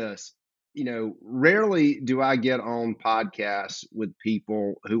say this, rarely do I get on podcasts with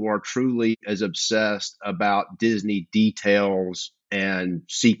people who are truly as obsessed about Disney details and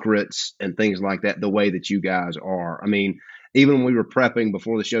secrets and things like that the way that you guys are. I mean, even when we were prepping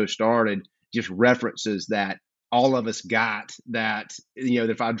before the show started, just references that all of us got that, that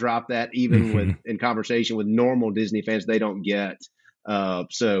if I drop that even with in conversation with normal Disney fans, they don't get.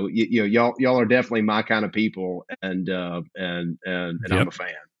 So y'all are definitely my kind of people, and I'm a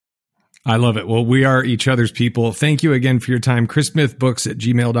fan. I love it. Well, we are each other's people. Thank you again for your time.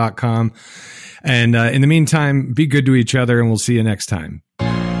 ChrisSmithBooks@gmail.com. And in the meantime, be good to each other, and we'll see you next time.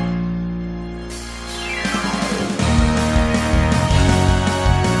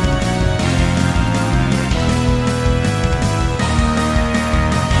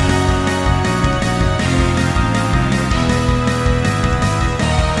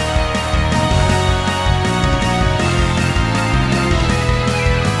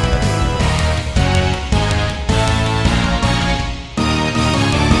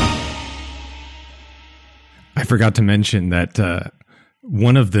 I forgot to mention that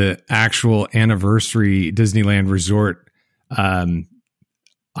one of the actual anniversary Disneyland Resort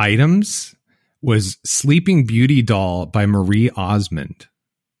items was Sleeping Beauty doll by Marie Osmond.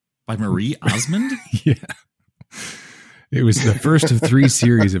 By Marie Osmond? Yeah. It was the first of 3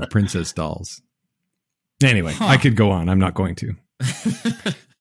 series of princess dolls. Anyway, I could go on. I'm not going to.